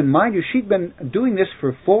she had been, mind you, she'd been doing this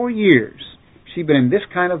for 4 years. She'd been in this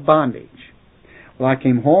kind of bondage. Well, I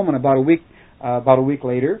came home, and about a week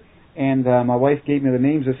later, and my wife gave me the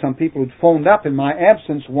names of some people who'd phoned up in my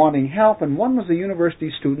absence wanting help, and one was a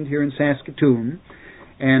university student here in Saskatoon.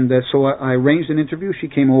 And so I arranged an interview. She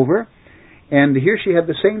came over, and here she had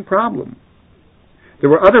the same problem. There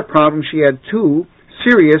were other problems. She had two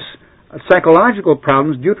serious psychological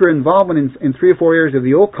problems due to her involvement in 3 or 4 areas of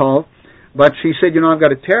the occult. But she said, I've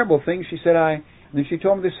got a terrible thing. She said, and then she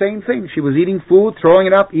told me the same thing. She was eating food, throwing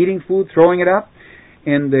it up, eating food, throwing it up.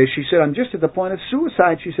 And she said, I'm just at the point of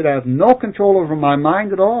suicide. She said, I have no control over my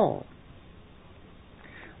mind at all.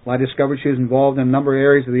 Well, I discovered she was involved in a number of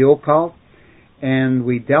areas of the occult, and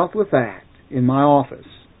we dealt with that in my office.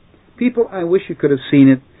 People, I wish you could have seen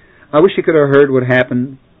it. I wish you could have heard what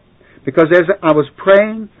happened. Because as I was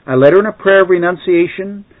praying, I led her in a prayer of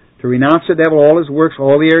renunciation to renounce the devil, all his works,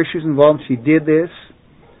 all the areas she was involved in. She did this.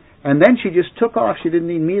 And then she just took off. She didn't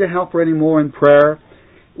need me to help her anymore in prayer.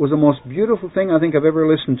 It was the most beautiful thing I think I've ever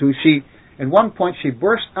listened to. At one point, she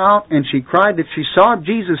burst out and she cried that she saw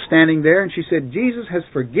Jesus standing there, and she said, Jesus has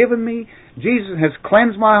forgiven me. Jesus has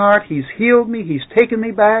cleansed my heart. He's healed me. He's taken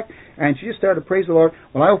me back. And she just started to praise the Lord.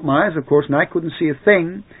 Well, I opened my eyes, of course, and I couldn't see a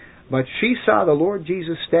thing. But she saw the Lord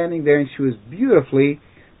Jesus standing there, and she was beautifully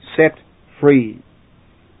set free.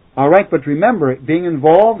 All right, but remember, being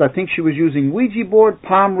involved, I think she was using Ouija board,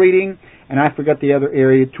 palm reading, and I forgot the other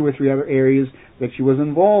area, 2 or 3 other areas that she was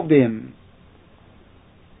involved in.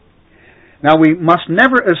 Now, we must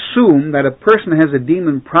never assume that a person has a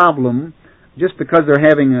demon problem just because they're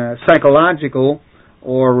having a psychological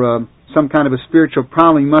or some kind of a spiritual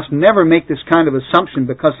problem. You must never make this kind of assumption,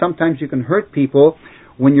 because sometimes you can hurt people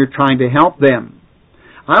when you're trying to help them.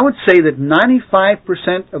 I would say that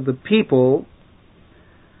 95% of the people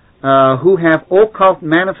who have occult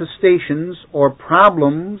manifestations or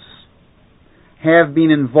problems have been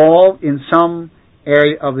involved in some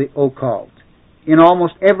area of the occult. In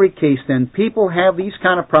almost every case, then, people have these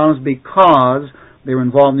kind of problems because they're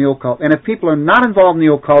involved in the occult. And if people are not involved in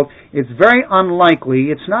the occult, it's very unlikely,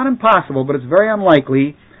 it's not impossible, but it's very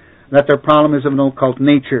unlikely that their problem is of an occult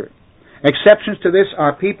nature. Exceptions to this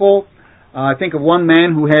are people, I think of one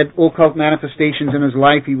man who had occult manifestations in his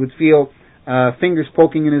life. He would feel fingers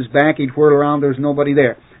poking in his back. He'd whirl around, there's nobody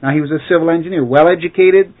there. Now, he was a civil engineer,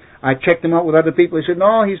 well-educated. I checked him out with other people. He said,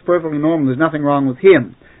 no, he's perfectly normal. There's nothing wrong with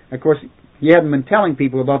him. Of course, he hadn't been telling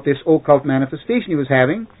people about this occult manifestation he was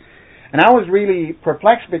having. And I was really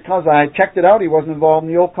perplexed because I checked it out. He wasn't involved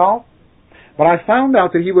in the occult. But I found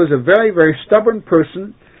out that he was a very, very stubborn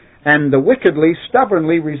person, and wickedly,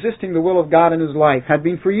 stubbornly resisting the will of God in his life, had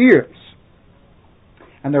been for years.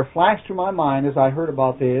 And there flashed through my mind as I heard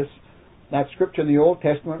about this, that scripture in the Old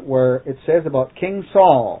Testament where it says about King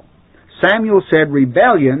Saul. Samuel said,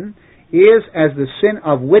 rebellion is as the sin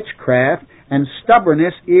of witchcraft, and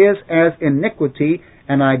stubbornness is as iniquity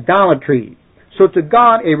and idolatry. So to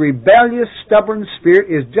God, a rebellious, stubborn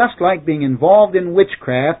spirit is just like being involved in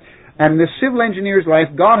witchcraft. And in this civil engineer's life,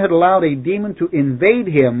 God had allowed a demon to invade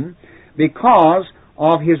him because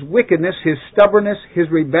of his wickedness, his stubbornness, his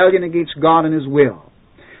rebellion against God and his will.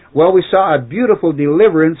 Well, we saw a beautiful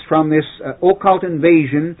deliverance from this occult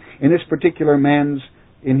invasion in this particular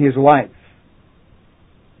in his life.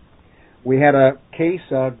 We had a case,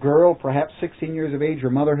 a girl, perhaps 16 years of age. Her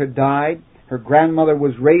mother had died. Her grandmother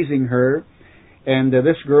was raising her, and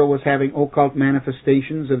this girl was having occult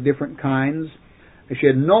manifestations of different kinds. She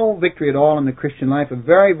had no victory at all in the Christian life, a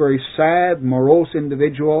very, very sad, morose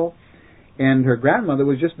individual, and her grandmother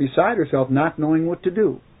was just beside herself, not knowing what to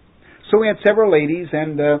do. So we had several ladies,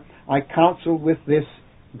 and I counseled with this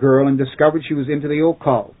girl and discovered she was into the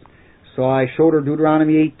occult. So I showed her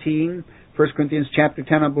Deuteronomy 18, 1 Corinthians chapter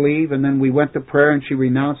 10, I believe, and then we went to prayer, and she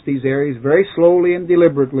renounced these areas very slowly and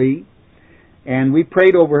deliberately. And we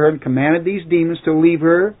prayed over her and commanded these demons to leave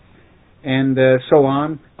her, and so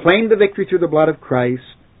on, claimed the victory through the blood of Christ.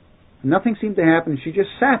 Nothing seemed to happen. She just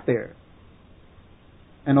sat there.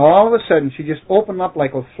 And all of a sudden, she just opened up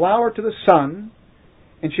like a flower to the sun,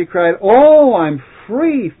 and she cried, oh, I'm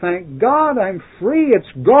free. Thank God, I'm free.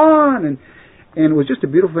 It's gone. And it was just a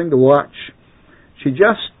beautiful thing to watch. She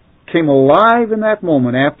just came alive in that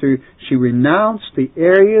moment after she renounced the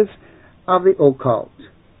areas of the occult.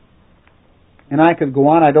 And I could go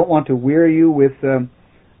on. I don't want to weary you with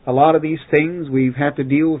a lot of these things. We've had to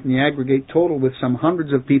deal with, in the aggregate total, with some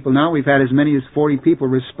hundreds of people now. We've had as many as 40 people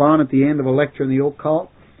respond at the end of a lecture in the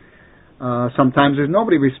occult. Sometimes there's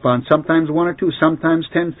nobody respond. Sometimes 1 or 2. Sometimes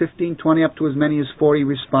 10, 15, 20, up to as many as 40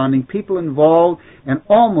 responding. People involved, and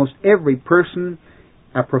almost every person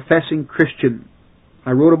a professing Christian.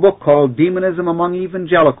 I wrote a book called Demonism Among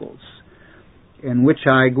Evangelicals. in which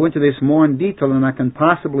I go into this more in detail than I can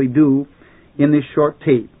possibly do in this short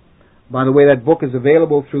tape. By the way, that book is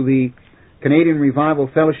available through the Canadian Revival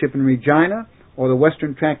Fellowship in Regina or the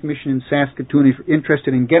Western Tract Mission in Saskatoon. If you're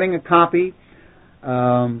interested in getting a copy,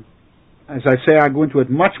 as I say, I go into it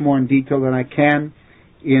much more in detail than I can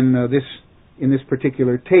in this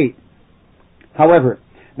particular tape. However,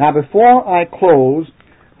 now before I close,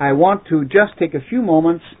 I want to just take a few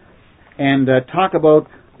moments and talk about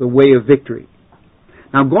the way of victory.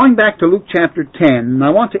 Now, going back to Luke chapter 10, and I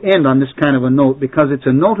want to end on this kind of a note because it's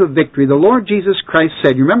a note of victory. The Lord Jesus Christ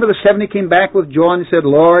said, you remember the 70 came back with joy and he said,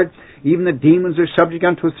 Lord, even the demons are subject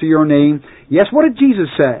unto us through your name. Yes, what did Jesus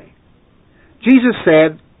say? Jesus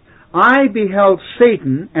said, I beheld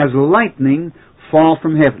Satan as lightning fall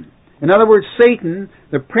from heaven. In other words, Satan,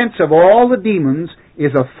 the prince of all the demons,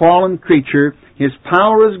 is a fallen creature. His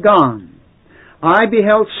power is gone. I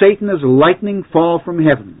beheld Satan as lightning fall from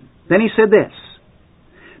heaven. Then he said this,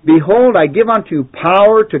 behold, I give unto you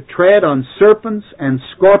power to tread on serpents and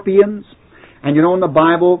scorpions. And you know in the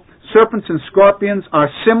Bible, serpents and scorpions are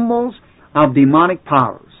symbols of demonic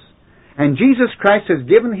powers. And Jesus Christ has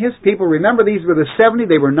given His people, remember these were the 70,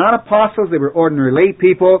 they were not apostles, they were ordinary lay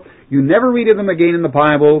people. You never read of them again in the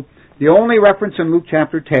Bible. The only reference in Luke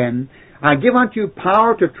chapter 10, I give unto you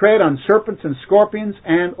power to tread on serpents and scorpions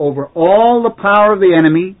and over all the power of the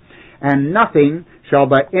enemy, and nothing shall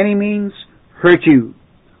by any means hurt you.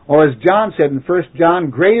 Or as John said in 1 John,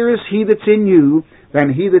 greater is He that's in you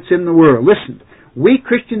than he that's in the world. Listen, we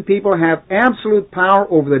Christian people have absolute power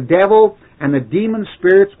over the devil and the demon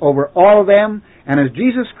spirits, over all of them. And as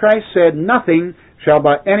Jesus Christ said, nothing shall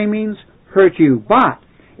by any means hurt you. But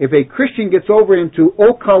if a Christian gets over into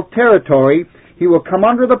occult territory, he will come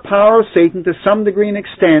under the power of Satan to some degree and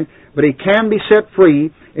extent, but he can be set free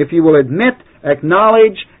if he will admit,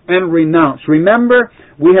 acknowledge, and renounce. Remember,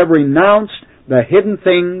 we have renounced the hidden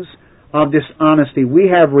things of dishonesty. We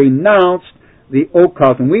have renounced the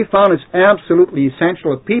occult. And we found it's absolutely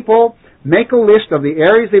essential that people make a list of the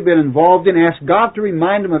areas they've been involved in, ask God to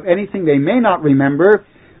remind them of anything they may not remember,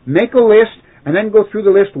 make a list, and then go through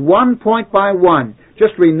the list one point by one,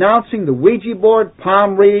 just renouncing the Ouija board,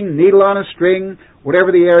 palm reading, needle on a string,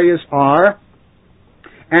 whatever the areas are.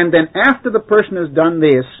 And then after the person has done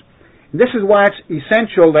this is why it's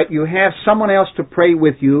essential that you have someone else to pray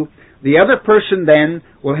with you. The other person then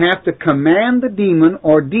will have to command the demon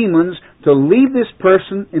or demons to leave this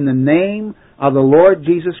person in the name of the Lord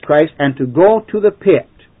Jesus Christ and to go to the pit.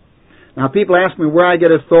 Now people ask me where I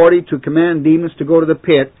get authority to command demons to go to the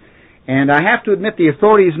pit. And I have to admit the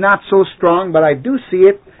authority is not so strong, but I do see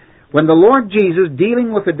it when the Lord Jesus,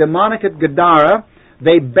 dealing with the demonic at Gadara,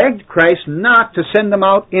 they begged Christ not to send them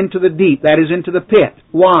out into the deep, that is, into the pit.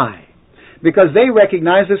 Why? Because they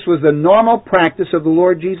recognized this was the normal practice of the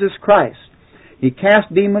Lord Jesus Christ. He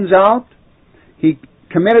cast demons out, He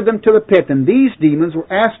committed them to the pit, and these demons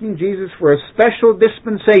were asking Jesus for a special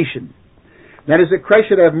dispensation. That is, that Christ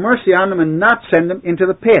should have mercy on them and not send them into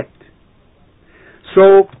the pit.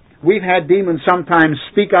 So, we've had demons sometimes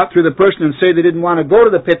speak out through the person and say they didn't want to go to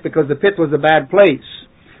the pit because the pit was a bad place.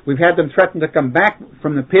 We've had them threaten to come back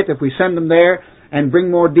from the pit if we send them there and bring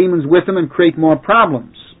more demons with them and create more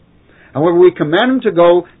problems. However, we command them to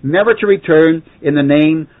go, never to return, in the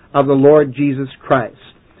name of the Lord Jesus Christ.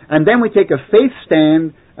 And then we take a faith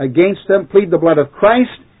stand against them, plead the blood of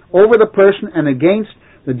Christ over the person and against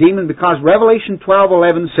the demon, because Revelation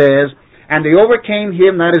 12:11 says, and they overcame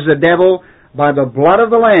him, that is the devil, by the blood of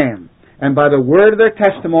the Lamb and by the word of their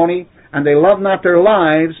testimony, and they loved not their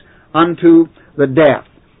lives unto the death.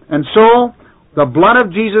 And so, the blood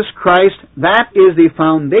of Jesus Christ, that is the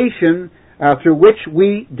foundation through which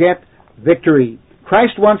we get victory.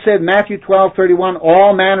 Christ once said, Matthew 12:31,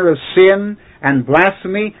 all manner of sin and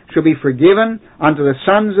blasphemy shall be forgiven unto the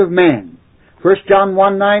sons of men. 1 John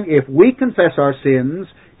 1:9, if we confess our sins,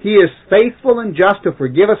 He is faithful and just to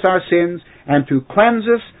forgive us our sins and to cleanse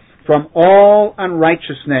us from all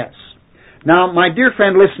unrighteousness. Now, my dear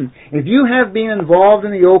friend, listen, if you have been involved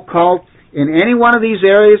in the occult in any one of these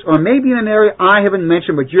areas, or maybe in an area I haven't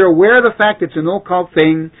mentioned, but you're aware of the fact it's an occult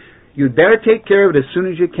thing, you'd better take care of it as soon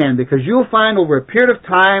as you can, because you'll find over a period of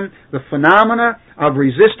time the phenomena of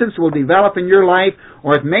resistance will develop in your life,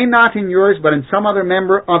 or it may not in yours, but in some other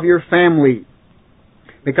member of your family.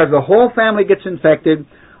 Because the whole family gets infected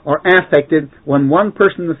or affected when one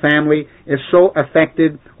person in the family is so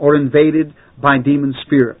affected or invaded by demon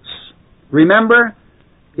spirits. Remember,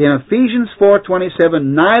 in Ephesians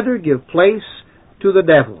 4:27, neither give place to the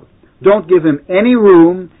devil. Don't give him any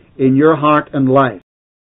room in your heart and life.